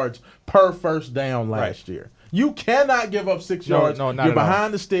 6.5 yards per first down last year. You cannot give up 6 yards. No, not You're at all.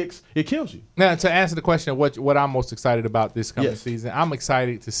 behind the sticks. It kills you. Now, to answer the question of what I'm most excited about this coming season, I'm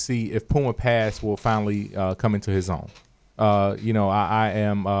excited to see if Puma Pass will finally come into his own. I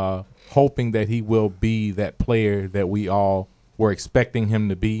am hoping that he will be that player that we all were expecting him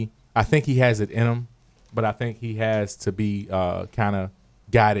to be. I think he has it in him, but I think he has to be kind of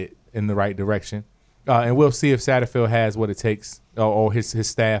guided in the right direction. And we'll see if Satterfield has what it takes, or his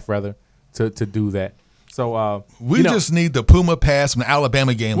staff, rather, to do that. So we just need the Puma pass from the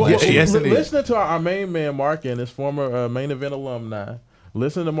Alabama game last year. Yes, indeed. Listening to our main man Mark Ennis, former main event alumni,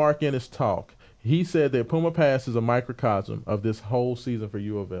 listen to Mark Ennis talk. He said that Puma Pass is a microcosm of this whole season for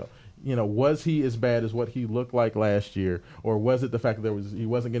U of L. You know, was he as bad as what he looked like last year, or was it the fact that he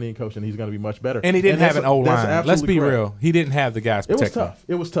wasn't getting any coaching and he's going to be much better? And he didn't have an O-line. Let's be real. He didn't have the guys protecting.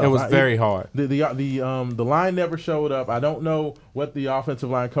 It was tough. It was very hard. The line never showed up. I don't know what the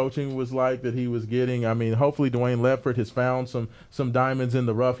offensive line coaching was like that he was getting. I mean, hopefully Dwayne Ledford has found some diamonds in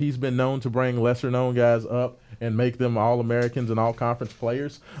the rough. He's been known to bring lesser-known guys up and make them All-Americans and All-Conference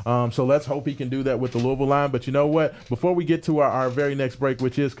players. So let's hope he can do that with the Louisville line. But you know what? Before we get to our very next break,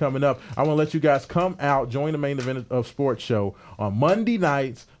 which is coming up, I want to let you guys come out, join the Main Event of Sports show on Monday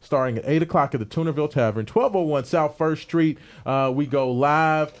nights starting at 8 o'clock at the Tunerville Tavern, 1201 South 1st Street. We go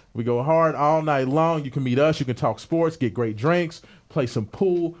live. We go hard all night long. You can meet us. You can talk sports, get great drinks, play some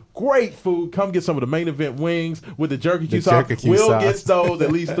pool, great food. Come get some of the Main Event wings with the jerky Q sauce. Will gets those at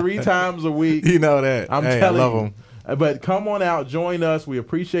least 3 times a week. You know that. I'm telling you. I love them. But come on out, join us. We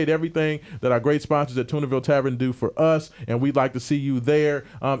appreciate everything that our great sponsors at Tunerville Tavern do for us, and we'd like to see you there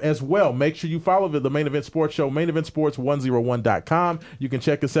as well. Make sure you follow the Main Event Sports Show, maineventsports101.com. You can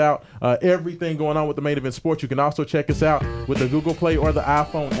check us out, everything going on with the Main Event Sports. You can also check us out with the Google Play or the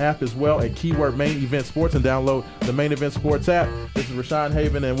iPhone app as well at keyword Main Event Sports and download the Main Event Sports app. This is Rashawn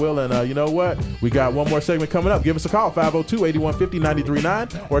Haven and Will, and you know what? We got one more segment coming up. Give us a call,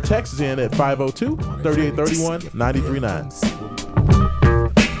 502-8150-939, or text us in at 502-3831-939.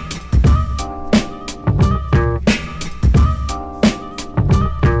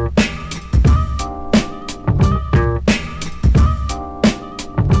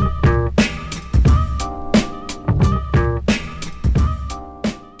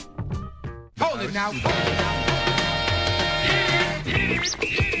 Hold it now.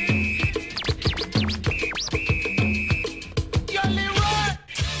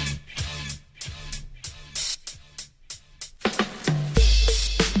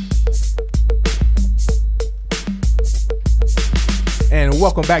 And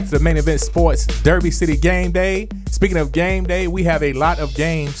welcome back to the Main Event Sports Derby City Game Day. Speaking of game day, we have a lot of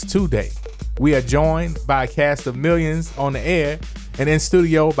games today. We are joined by a cast of millions on the air and in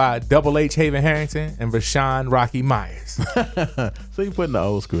studio by Double H Haven Harrington and Rashawn Rocky Myers. So you putting the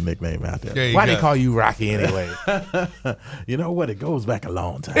old school nickname out there. Why they call you Rocky anyway? You know what? It goes back a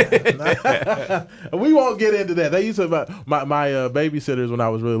long time. We won't get into that. They used to, my babysitters when I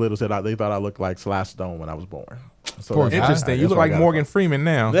was really little said they thought I looked like Sly Stone when I was born. So interesting. You look like Morgan Freeman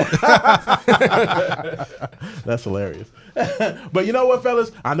now. That's hilarious. But you know what,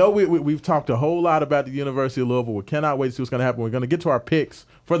 fellas? I know we've talked a whole lot about the University of Louisville. We cannot wait to see what's going to happen. We're going to get to our picks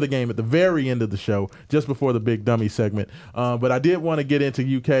for the game at the very end of the show, just before the big dummy segment. But I did want to get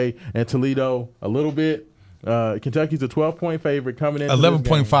into UK and Toledo a little bit. Kentucky's a 12-point favorite coming in.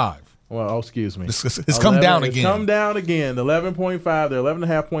 11.5. Well, excuse me. It's come down again. It's come down again. 11.5. They're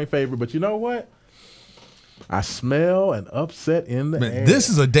 11.5-point favorite. But you know what? I smell an upset in the air. This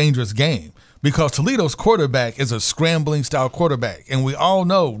is a dangerous game because Toledo's quarterback is a scrambling style quarterback. And we all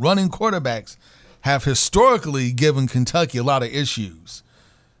know running quarterbacks have historically given Kentucky a lot of issues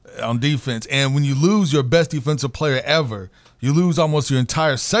on defense. And when you lose your best defensive player ever, you lose almost your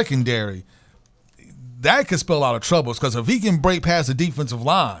entire secondary. That could spell a lot of troubles because if he can break past the defensive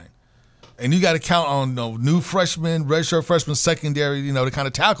line, and you got to count on new freshman, redshirt freshman secondary, to kind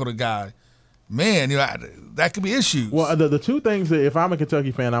of tackle the guy, man, that could be issues. Well, the two things that if I'm a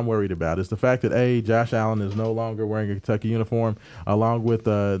Kentucky fan, I'm worried about is the fact that Josh Allen is no longer wearing a Kentucky uniform, along with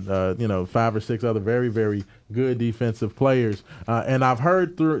 5 or 6 other very, very good defensive players. And I've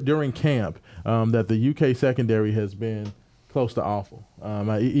heard during camp that the UK secondary has been close to awful.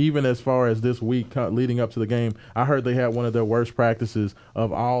 Even as far as this week leading up to the game, I heard they had one of their worst practices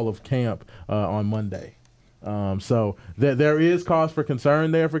of all of camp on Monday. So there is cause for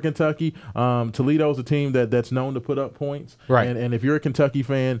concern there for Kentucky. Toledo's a team that's known to put up points. Right. And if you're a Kentucky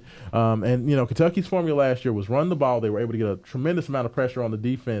fan, Kentucky's formula last year was run the ball. They were able to get a tremendous amount of pressure on the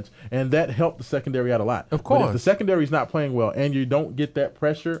defense, and that helped the secondary out a lot. Of course. But if the secondary is not playing well and you don't get that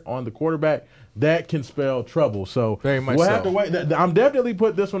pressure on the quarterback, that can spell trouble. So very much we'll have to wait. I'm definitely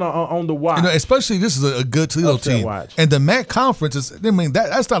put this one on the watch. Especially this is a good Toledo team. Watch. And the MAC conference is,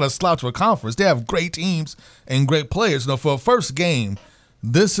 that's not a slouch of a conference. They have great teams and great players. For a first game,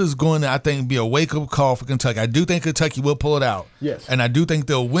 this is going to, I think, be a wake-up call for Kentucky. I do think Kentucky will pull it out. Yes. And I do think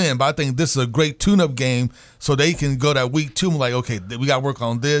they'll win, but I think this is a great tune-up game so they can go that week 2 and like, okay, we got to work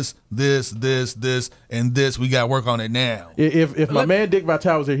on this, and this. We got to work on it now. If my man Dick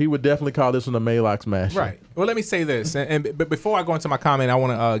Vitale was here, he would definitely call this one a Maylock smash. Right. Well, let me say this, but before I go into my comment, I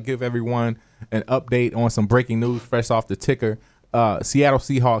want to give everyone an update on some breaking news fresh off the ticker. Seattle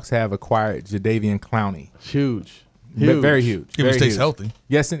Seahawks have acquired Jadeveon Clowney. Huge. Very huge. If he stays healthy.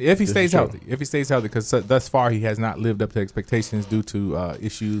 Yes, and if he stays healthy. If he stays healthy, because thus far he has not lived up to expectations due to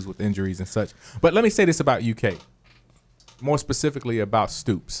issues with injuries and such. But let me say this about UK, more specifically about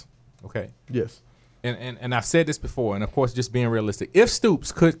Stoops. Okay. Yes. And I've said this before, and of course, just being realistic. If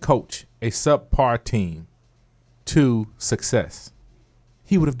Stoops could coach a subpar team to success,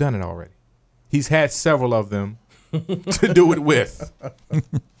 he would have done it already. He's had several of them to do it with.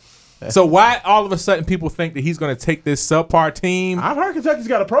 So why all of a sudden people think that he's going to take this subpar team? I've heard Kentucky's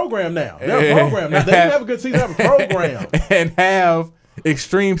got a program now. They're a program now. They didn't have a good season, they have a program. And have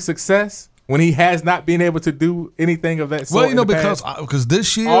extreme success when he has not been able to do anything of that sort. Well, you know, because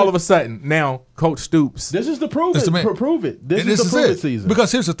this year, all of a sudden now Coach Stoops. This is the prove it. Prove it. This is the prove it season.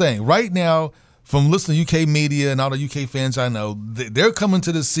 Because here's the thing. Right now, from listening to UK media and all the UK fans I know, they're coming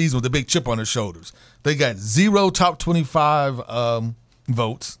to this season with a big chip on their shoulders. They got 0 top 25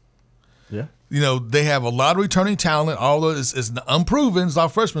 votes. Yeah. You know, they have a lot of returning talent, although it's unproven. It's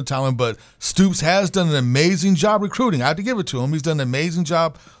not freshman talent, but Stoops has done an amazing job recruiting. I have to give it to him. He's done an amazing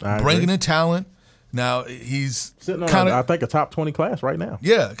job bringing in talent. Now, he's sitting on, I think, a top 20 class right now.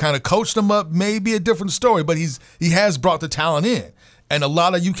 Yeah, kind of coached them up, maybe a different story, but he has brought the talent in. And a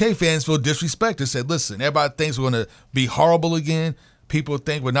lot of UK fans feel disrespected, said, listen, everybody thinks we're going to be horrible again. People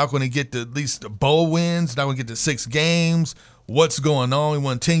think we're not going to get at least bowl wins, not going to get to 6 games. What's going on? We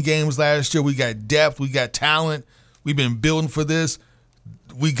won 10 games last year. We got depth. We got talent. We've been building for this.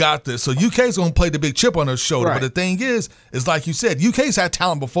 We got this. So UK's going to play the big chip on their shoulder. Right. But the thing is like you said, UK's had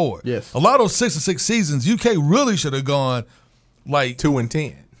talent before. Yes. A lot of those 6-6 seasons, UK really should have gone like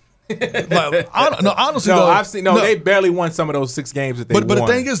 2-10. Honestly, they barely won some of those 6 games that they won. But the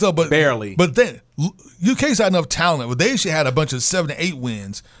thing is, though, barely. But then UK's had enough talent. But they actually had a bunch of 7-8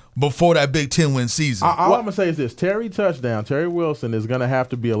 wins before that Big 10 win season. All I'm gonna say is this: Terry Wilson is gonna have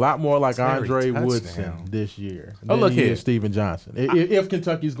to be a lot more like Andre Woodson this year than he is Steven Johnson. If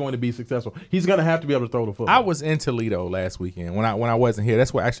Kentucky's going to be successful, he's gonna have to be able to throw the football. I was in Toledo last weekend when I wasn't here.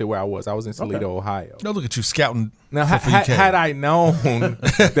 That's where I was. I was in Toledo, Ohio. No, look at you scouting. Now, had I known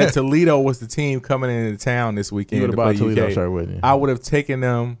that Toledo was the team coming into town this weekend to play Toledo UK, shirt, wouldn't you? I would have taken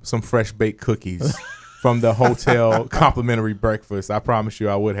them some fresh baked cookies from the hotel complimentary breakfast. I promise you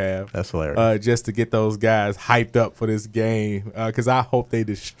I would have. That's hilarious. Just to get those guys hyped up for this game. Because I hope they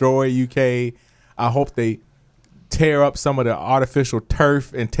destroy UK. I hope they tear up some of the artificial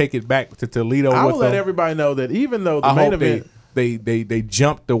turf and take it back to Toledo I with will them. let everybody know that even though the main event... They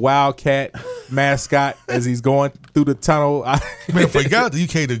jumped the Wildcat mascot as he's going through the tunnel. Man, forgot the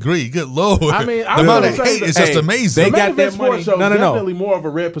UK degree. Good Lord. I mean, the amount of hate is just amazing. They got their money. Definitely more of a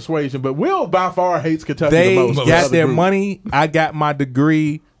red persuasion, but Will by far hates Kentucky the most. They got their money. I got my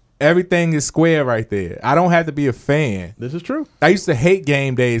degree. Everything is square right there. I don't have to be a fan. This is true. I used to hate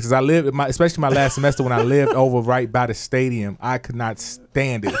game days because I lived, especially my last semester when I lived over right by the stadium. I could not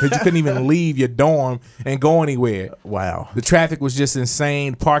stand it because you couldn't even leave your dorm and go anywhere. Wow. The traffic was just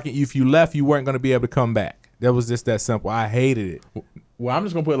insane. Parking, if you left, you weren't going to be able to come back. That was just that simple. I hated it. Well, I'm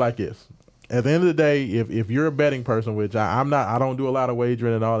just going to put it like this. At the end of the day, if you're a betting person, which I'm not, I don't do a lot of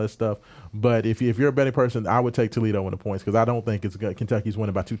wagering and all that stuff. But if you're a betting person, I would take Toledo in the points because I don't think it's good. Kentucky's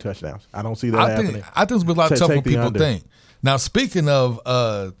winning by 2 touchdowns. I don't see that happening. I think it's a lot tougher than people think. Now, speaking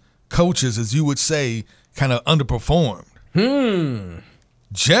of coaches, as you would say, kind of underperformed.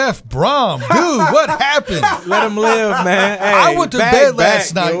 Jeff Brom, dude, what happened? Let him live, man. Hey, I went to bed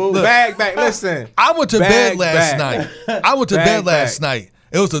last night. Look, back. Listen, I went to bed last night. I went to bed last night.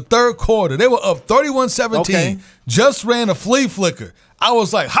 It was the third quarter. They were up 31-17. Okay. Just ran a flea flicker. I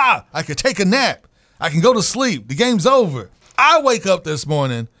was like, I could take a nap. I can go to sleep. The game's over. I wake up this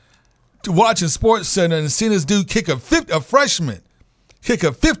morning to watching Sports Center and seeing this dude kick a freshman, kick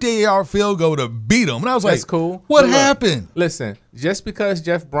a 58-yard field goal to beat him. And I was like, that's cool. What happened? Listen, just because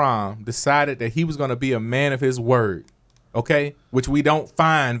Jeff Brom decided that he was going to be a man of his word, okay, which we don't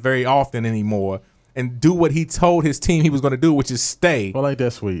find very often anymore, and do what he told his team he was going to do, which is stay. Well, ain't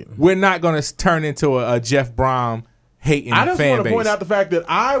that sweet? We're not going to turn into a Jeff Brom hating I just fan want to base. point out the fact that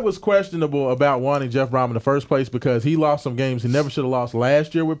I was questionable about wanting Jeff Brom in the first place because he lost some games he never should have lost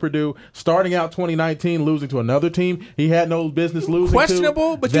last year with Purdue. Starting out 2019, losing to another team he had no business losing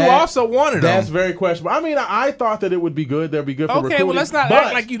questionable, to. but you also wanted him. That's very questionable. I mean, I thought that it would be good. That'd be good for recruiting. Okay, well, let's not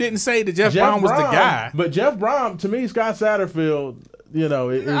act like you didn't say that Jeff Brom was the guy. But Jeff Brom, to me, Scott Satterfield,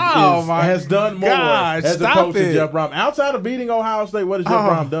 Oh, my has done more gosh, as a stop coach than it. Jeff Brom. Outside of beating Ohio State, what has Jeff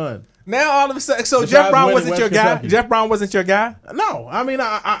Brom done? Now all of a sudden, so Besides Jeff Brom winning wasn't your West guy. Kentucky. Jeff Brom wasn't your guy. No, I mean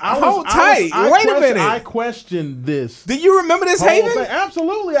Hold tight. Wait a minute. I questioned this. Do you remember this, whole Haven? thing.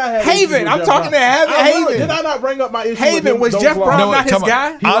 Absolutely, I had Haven, issues with I'm Jeff talking Brom. to Haven. I really- Haven. Did I not bring up my issue? Haven, with him was those Jeff long- Brom No, not his come on.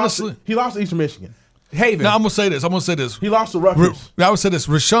 guy? Honestly, he lost to Eastern Michigan. Haven. now I'm gonna say this. He lost to Rutgers. I would say this.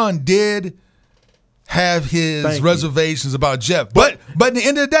 Rashawn did have his Thank you. reservations about Jeff, but at the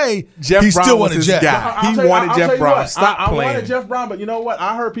end of the day, Jeff he Brom still was wanted his Jeff. guy. I'll He tell you- wanted I'll Jeff tell you Brom. what, Stop I playing. wanted Jeff Brom, but you know what?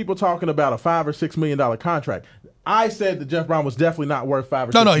 I heard people talking about a $5 or $6 million contract. I said that Jeff Brom was definitely not worth $5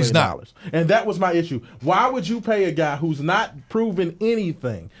 or $6 million. he's not. And that was my issue. Why would you pay a guy who's not proven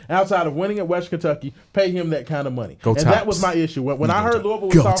anything outside of winning at West Kentucky, pay him that kind of money? Go and Tops. that was my issue. When I heard Louisville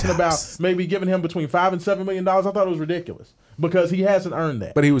was Go talking Tops. about maybe giving him between $5 and $7 million, I thought it was ridiculous because he hasn't earned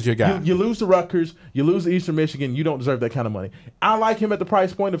that. But he was your guy. You lose to Rutgers, you lose to Eastern Michigan, you don't deserve that kind of money. I like him at the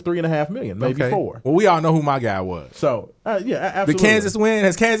price point of $3.5 million, maybe Okay. $4. Well, we all know who my guy was. So yeah, The absolutely. Kansas win.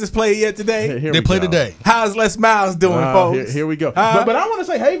 Has Kansas played yet today? Here They we play go. today. How's Les Miles doing, folks? Here we go. Huh? But I want to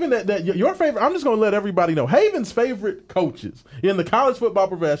say, Haven, that your favorite. I'm just going to let everybody know. Haven's favorite coaches in the college football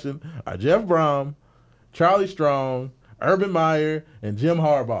profession are Jeff Brom, Charlie Strong, Urban Meyer, and Jim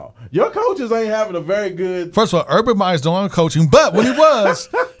Harbaugh. Your coaches ain't having a very good. First of all, Urban Meyer's no longer coaching, but when he was,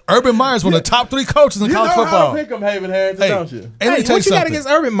 Urban Meyer's one of the top 3 coaches in You know college how football. to pick them, Haven Harrington, Hey, don't you? and let me Hey, tell what you got something. against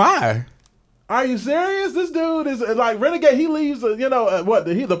Urban Meyer? Are you serious? This dude is like Renegade. He leaves,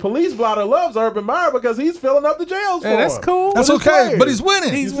 the police blotter loves Urban Meyer because he's filling up the jails for Hey, that's him. cool. That's With his okay, players. but he's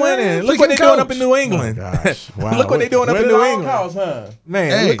winning. He's You winning. serious? Look He what they're can doing coach. up in New England. Gosh, wow. Look what they're doing up Where in did New it all England. cost, huh?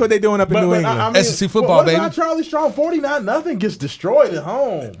 Man, Hey. look what they're doing up in New England. SEC football, what baby. about Charlie Strong? 49-0 gets destroyed at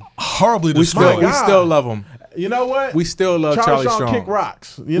home. Horribly we destroyed. still love him. You know what? We still love Charlie Charlie Strong. kick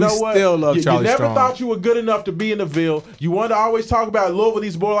rocks. You know what? still love Charlie You never Strong. thought you were good enough to be in the Ville. You wanted to always talk about Louisville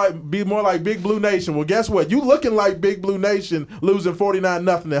needs be more like Big Blue Nation. Well, guess what? You looking like Big Blue Nation losing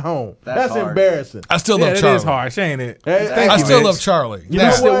 49-0 at home. That's hard. embarrassing. I still Yeah, love it Charlie. is harsh, ain't it? Hey, Thank I you, still Mitch. love Charlie. You Now,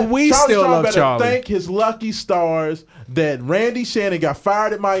 know still- what? we Charlie still Strong love better Charlie. Thank his lucky stars that Randy Shannon got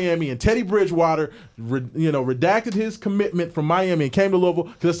fired at Miami and Teddy Bridgewater, redacted his commitment from Miami and came to Louisville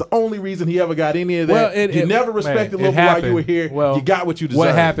because that's the only reason he ever got any of that. Well, you never respected man, it Louisville while you happened. were here. Well, you got what you deserved.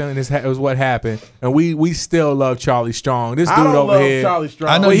 What happened is it was what happened, and we still love Charlie Strong. This I dude don't over love here, Charlie Strong.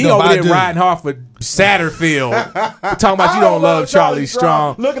 I know well, you he don't, over but I there do. riding hard for Satterfield. Talking about I you don't don't love love Charlie Charlie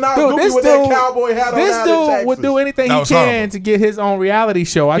Strong. Strong. Looking all Dude, goofy this with that dude, cowboy hat on this out in dude Texas. would do anything That he was can horrible. to get his own reality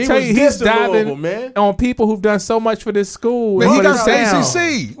show. I He tell was you, he's dissing Louisville, diving man. on people who've done so much for this school. Man, and he for got this the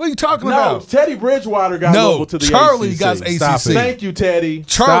town. ACC. What are you talking No, about? Teddy Bridgewater got No, Louisville to the Charlie ACC. got Stop ACC. it. Thank you, Teddy.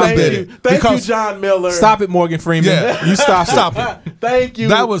 Charlie Thank did you. it. Thank you, Because- John Miller. Stop it, Morgan Freeman. Yeah. You stop it. Stop it. Thank you.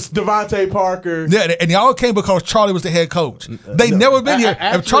 That was- Devontae Parker. Yeah, and y'all came because Charlie was the head coach. They never been here.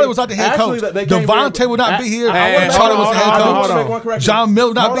 If Charlie was not the head coach, they came Devontae here- would not be here. I wanna- Charlie was hold the on, head hold on, coach. hold on, make one correction. John Miller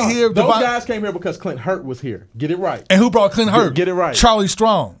would not Hold be on. here. Those Devon- guys came here because Clint Hurt was here. Get it right. And who brought Clint Hurt? Get it right. Charlie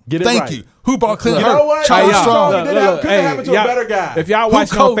Strong. Get it Thank right. you. Who brought Clint You Hurt? know what? Charlie Hey, Strong. y'all, couldn't happen to a better guy. If y'all Who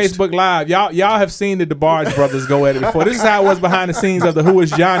watching on coached? Facebook Live, y'all have seen the DeBarge brothers go at it before. This is how it was behind the scenes of the Who Is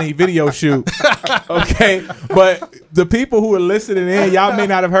Johnny video shoot. Okay, but the people who are listening in, y'all may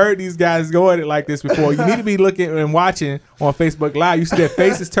not have heard these guys go at it like this before. You need to be looking and watching on Facebook Live. You see their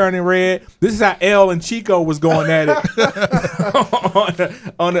faces turning red. This is how El and Chico was going at it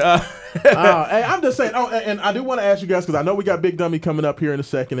on the Hey, I'm just saying. Oh, and I do want to ask you guys because I know we got Big Dummy coming up here in a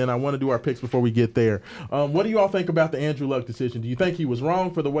second, and I want to do our picks before we get there. What do you all think about the Andrew Luck decision? Do you think he was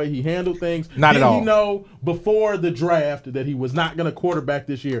wrong for the way he handled things? Not at all. Did he know before the draft that he was not going to quarterback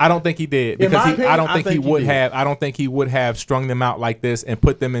this year? I don't think he did In because my opinion, I don't think he would did. have. I don't think he would have strung them out like this and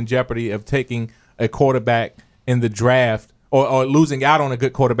put them in jeopardy of taking a quarterback in the draft or losing out on a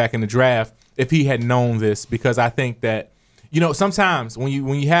good quarterback in the draft if he had known this. Because I think that sometimes when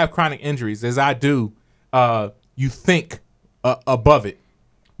you have chronic injuries, as I do, you think above it.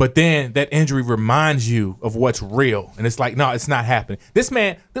 But then that injury reminds you of what's real. And it's like, no, it's not happening. This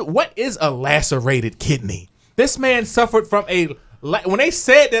man, what is a lacerated kidney? This man suffered from when they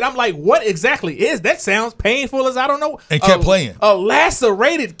said that, I'm like, what exactly is that? Sounds painful as I don't know. And kept playing. A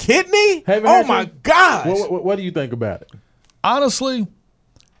lacerated kidney? Hey, Oh, my gosh. What do you think about it? Honestly,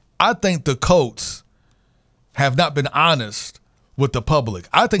 I think the Colts have not been honest with the public.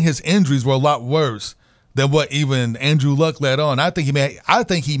 I think his injuries were a lot worse than what even Andrew Luck let on. I think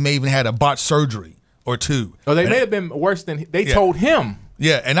he may even had a botched surgery or two. Oh, they may have been worse than they told him.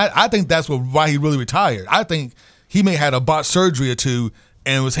 Yeah, and I think that's why he really retired. I think he may have had a botched surgery or two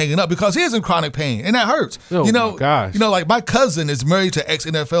and was hanging up because he is in chronic pain, and that hurts. Oh, my gosh. Like my cousin is married to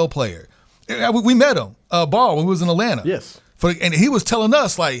ex-NFL player. We met him, Ball, when we was in Atlanta. Yes. And he was telling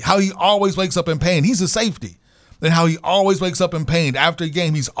us like how he always wakes up in pain. He's a safety. And how he always wakes up in pain. After a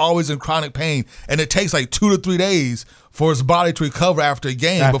game, he's always in chronic pain. And it takes like 2 to 3 days for his body to recover after a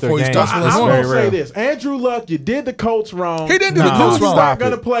game before he starts feeling I'm normal. going to say this. Andrew Luck, you did the Colts wrong. He didn't do the Colts wrong. He's not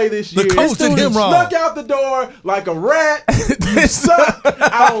going to play this year. The Colts did him wrong. Snuck out the door like a rat. You suck.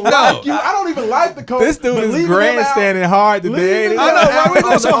 I don't like you. I don't even like the Colts. This dude is grandstanding hard today. I know. Why we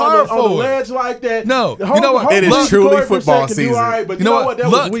go so hard on the for it? ledge like that. No. You know what? It is truly football season. But you know what?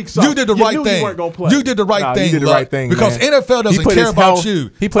 That was weak sauce. You did the right thing. You weren't going to play. You did the right thing. You did the right thing, because NFL doesn't care about you.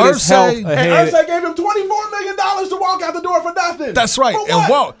 He put his health ahead. And Irsay gave him $24 million to walk out the door for nothing. That's right. For And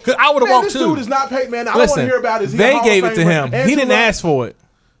walk. Because I would have walked this too. This dude is not paid, man. I don't want to hear about it. They gave it to him. He didn't ask for it.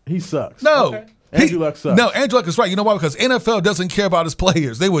 He sucks. No. Okay. Andrew Luck sucks. No, Andrew Luck is right. You know why? Because NFL doesn't care about his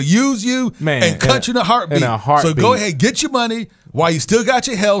players. They will use you and cut you in a heartbeat. So go ahead, get your money while you still got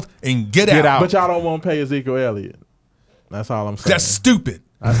your health and get out. But y'all don't want to pay Ezekiel Elliott. That's all I'm saying. That's stupid.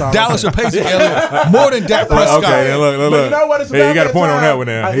 Dallas should pay Ezekiel Elliott more than Dak Prescott. Okay, look. But you know what? It's about you got a point on that one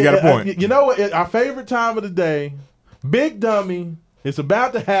now. You got a point. You know what? Our favorite time of the day, Big Dummy. It's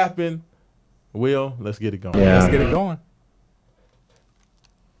about to happen. Will, let's get it going. Yeah. Let's get it going.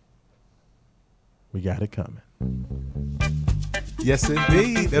 We got it coming. Yes,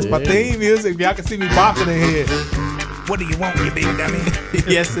 indeed. That's my theme music. Y'all can see me bopping in here. What do you want, you big dummy?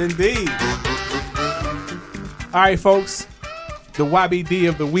 Yes, indeed. All right, folks. The YBD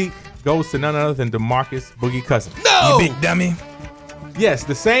of the week goes to none other than DeMarcus Boogie Cousins. No! You big dummy. Yes,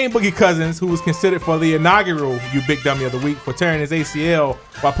 the same Boogie Cousins who was considered for the inaugural You Big Dummy of the Week for tearing his ACL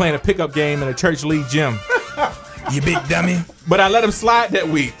while playing a pickup game in a church league gym. You big dummy. But I let him slide that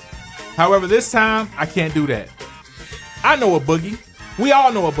week. However, this time, I can't do that. I know a Boogie. We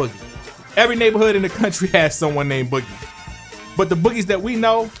all know a Boogie. Every neighborhood in the country has someone named Boogie. But the Boogies that we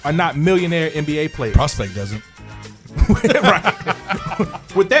know are not millionaire NBA players. Prospect doesn't.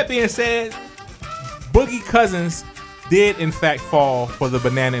 Right. With that being said, Boogie Cousins did in fact fall for the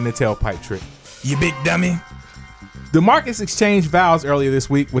banana in the tailpipe trick. You big dummy. DeMarcus exchanged vows earlier this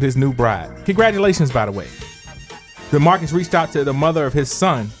week with his new bride. Congratulations, by the way. DeMarcus reached out to the mother of his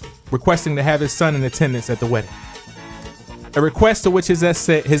son, requesting to have his son in attendance at the wedding. A request to which his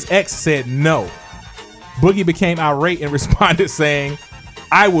ex said no. Boogie became irate and responded saying,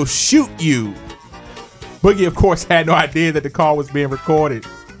 "I will shoot you." Boogie, of course, had no idea that the call was being recorded.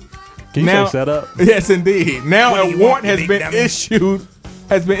 Can you say set up? Yes, indeed. Now a warrant has been issued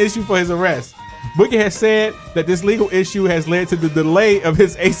for his arrest. Boogie has said that this legal issue has led to the delay of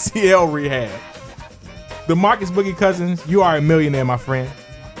his ACL rehab. DeMarcus Boogie Cousins, you are a millionaire, my friend.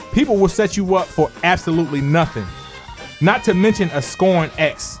 People will set you up for absolutely nothing. Not to mention a scorned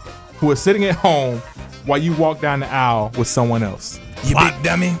ex who is sitting at home while you walk down the aisle with someone else. You big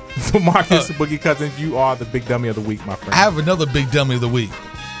dummy. DeMarcus Boogie Cousins, you are the big dummy of the week, my friend. I have another big dummy of the week.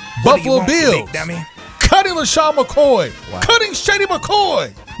 What Buffalo Bills. Big dummy? Cutting LaShawn McCoy. Wow. Cutting Shady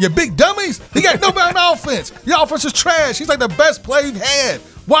McCoy. You big dummies. He got nobody on offense. Your offense is trash. He's like the best player you've had.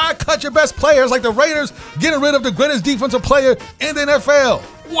 Why cut your best players like the Raiders getting rid of the greatest defensive player in the NFL?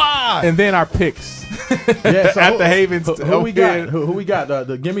 Why? And then our picks. Yeah, so at the Havens. Who we got? Who we got?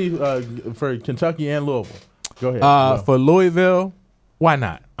 Give me for Kentucky and Louisville. Go ahead. For Louisville, why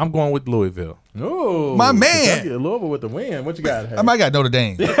not? I'm going with Louisville. Oh, my man. Kentucky, Louisville with the win. What you got? Hey? I might got Notre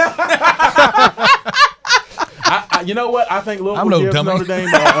Dame. You know what? I think Louisville I'm no gives dummy. Notre Dame.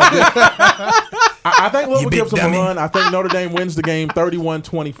 I think Louisville gives them a run. I think Notre Dame wins the game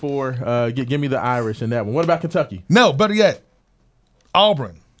 31-24. Give me the Irish in that one. What about Kentucky? No, better yet,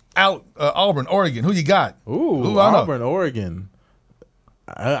 Auburn. Auburn, Oregon. Who you got? Ooh, Auburn, Oregon.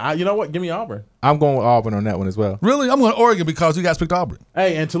 You know what? Give me Auburn. I'm going with Auburn on that one as well. Really? I'm going Oregon because you guys picked Auburn.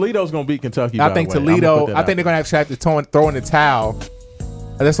 Hey, and Toledo's going to beat Kentucky. I think Toledo. I think they're going to actually have to throw in the towel.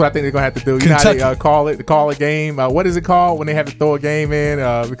 That's what I think they're going to have to do. You know how they call a game? What is it called when they have to throw a game in?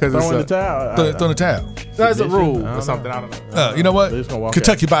 Because throwing the towel. Throwing the towel. That's a rule or something. I don't know. You know what?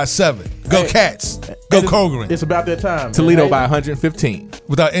 Kentucky by 7. Go Cats. Go Colgan. It's about that time. Toledo by 115.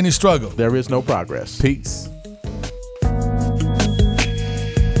 Without any struggle. There is no progress. Peace.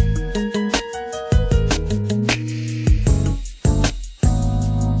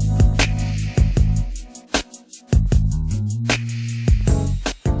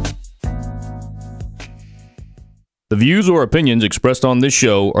 The views or opinions expressed on this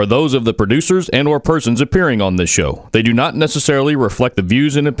show are those of the producers and or persons appearing on this show. They do not necessarily reflect the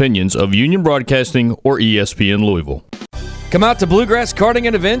views and opinions of Union Broadcasting or ESPN Louisville. Come out to Bluegrass Karting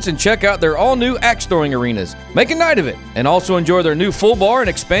and Events and check out their all-new axe throwing arenas. Make a night of it, and also enjoy their new full bar and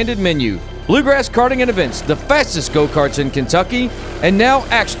expanded menu. Bluegrass Karting and Events, the fastest go-karts in Kentucky, and now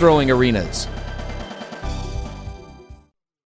axe throwing arenas.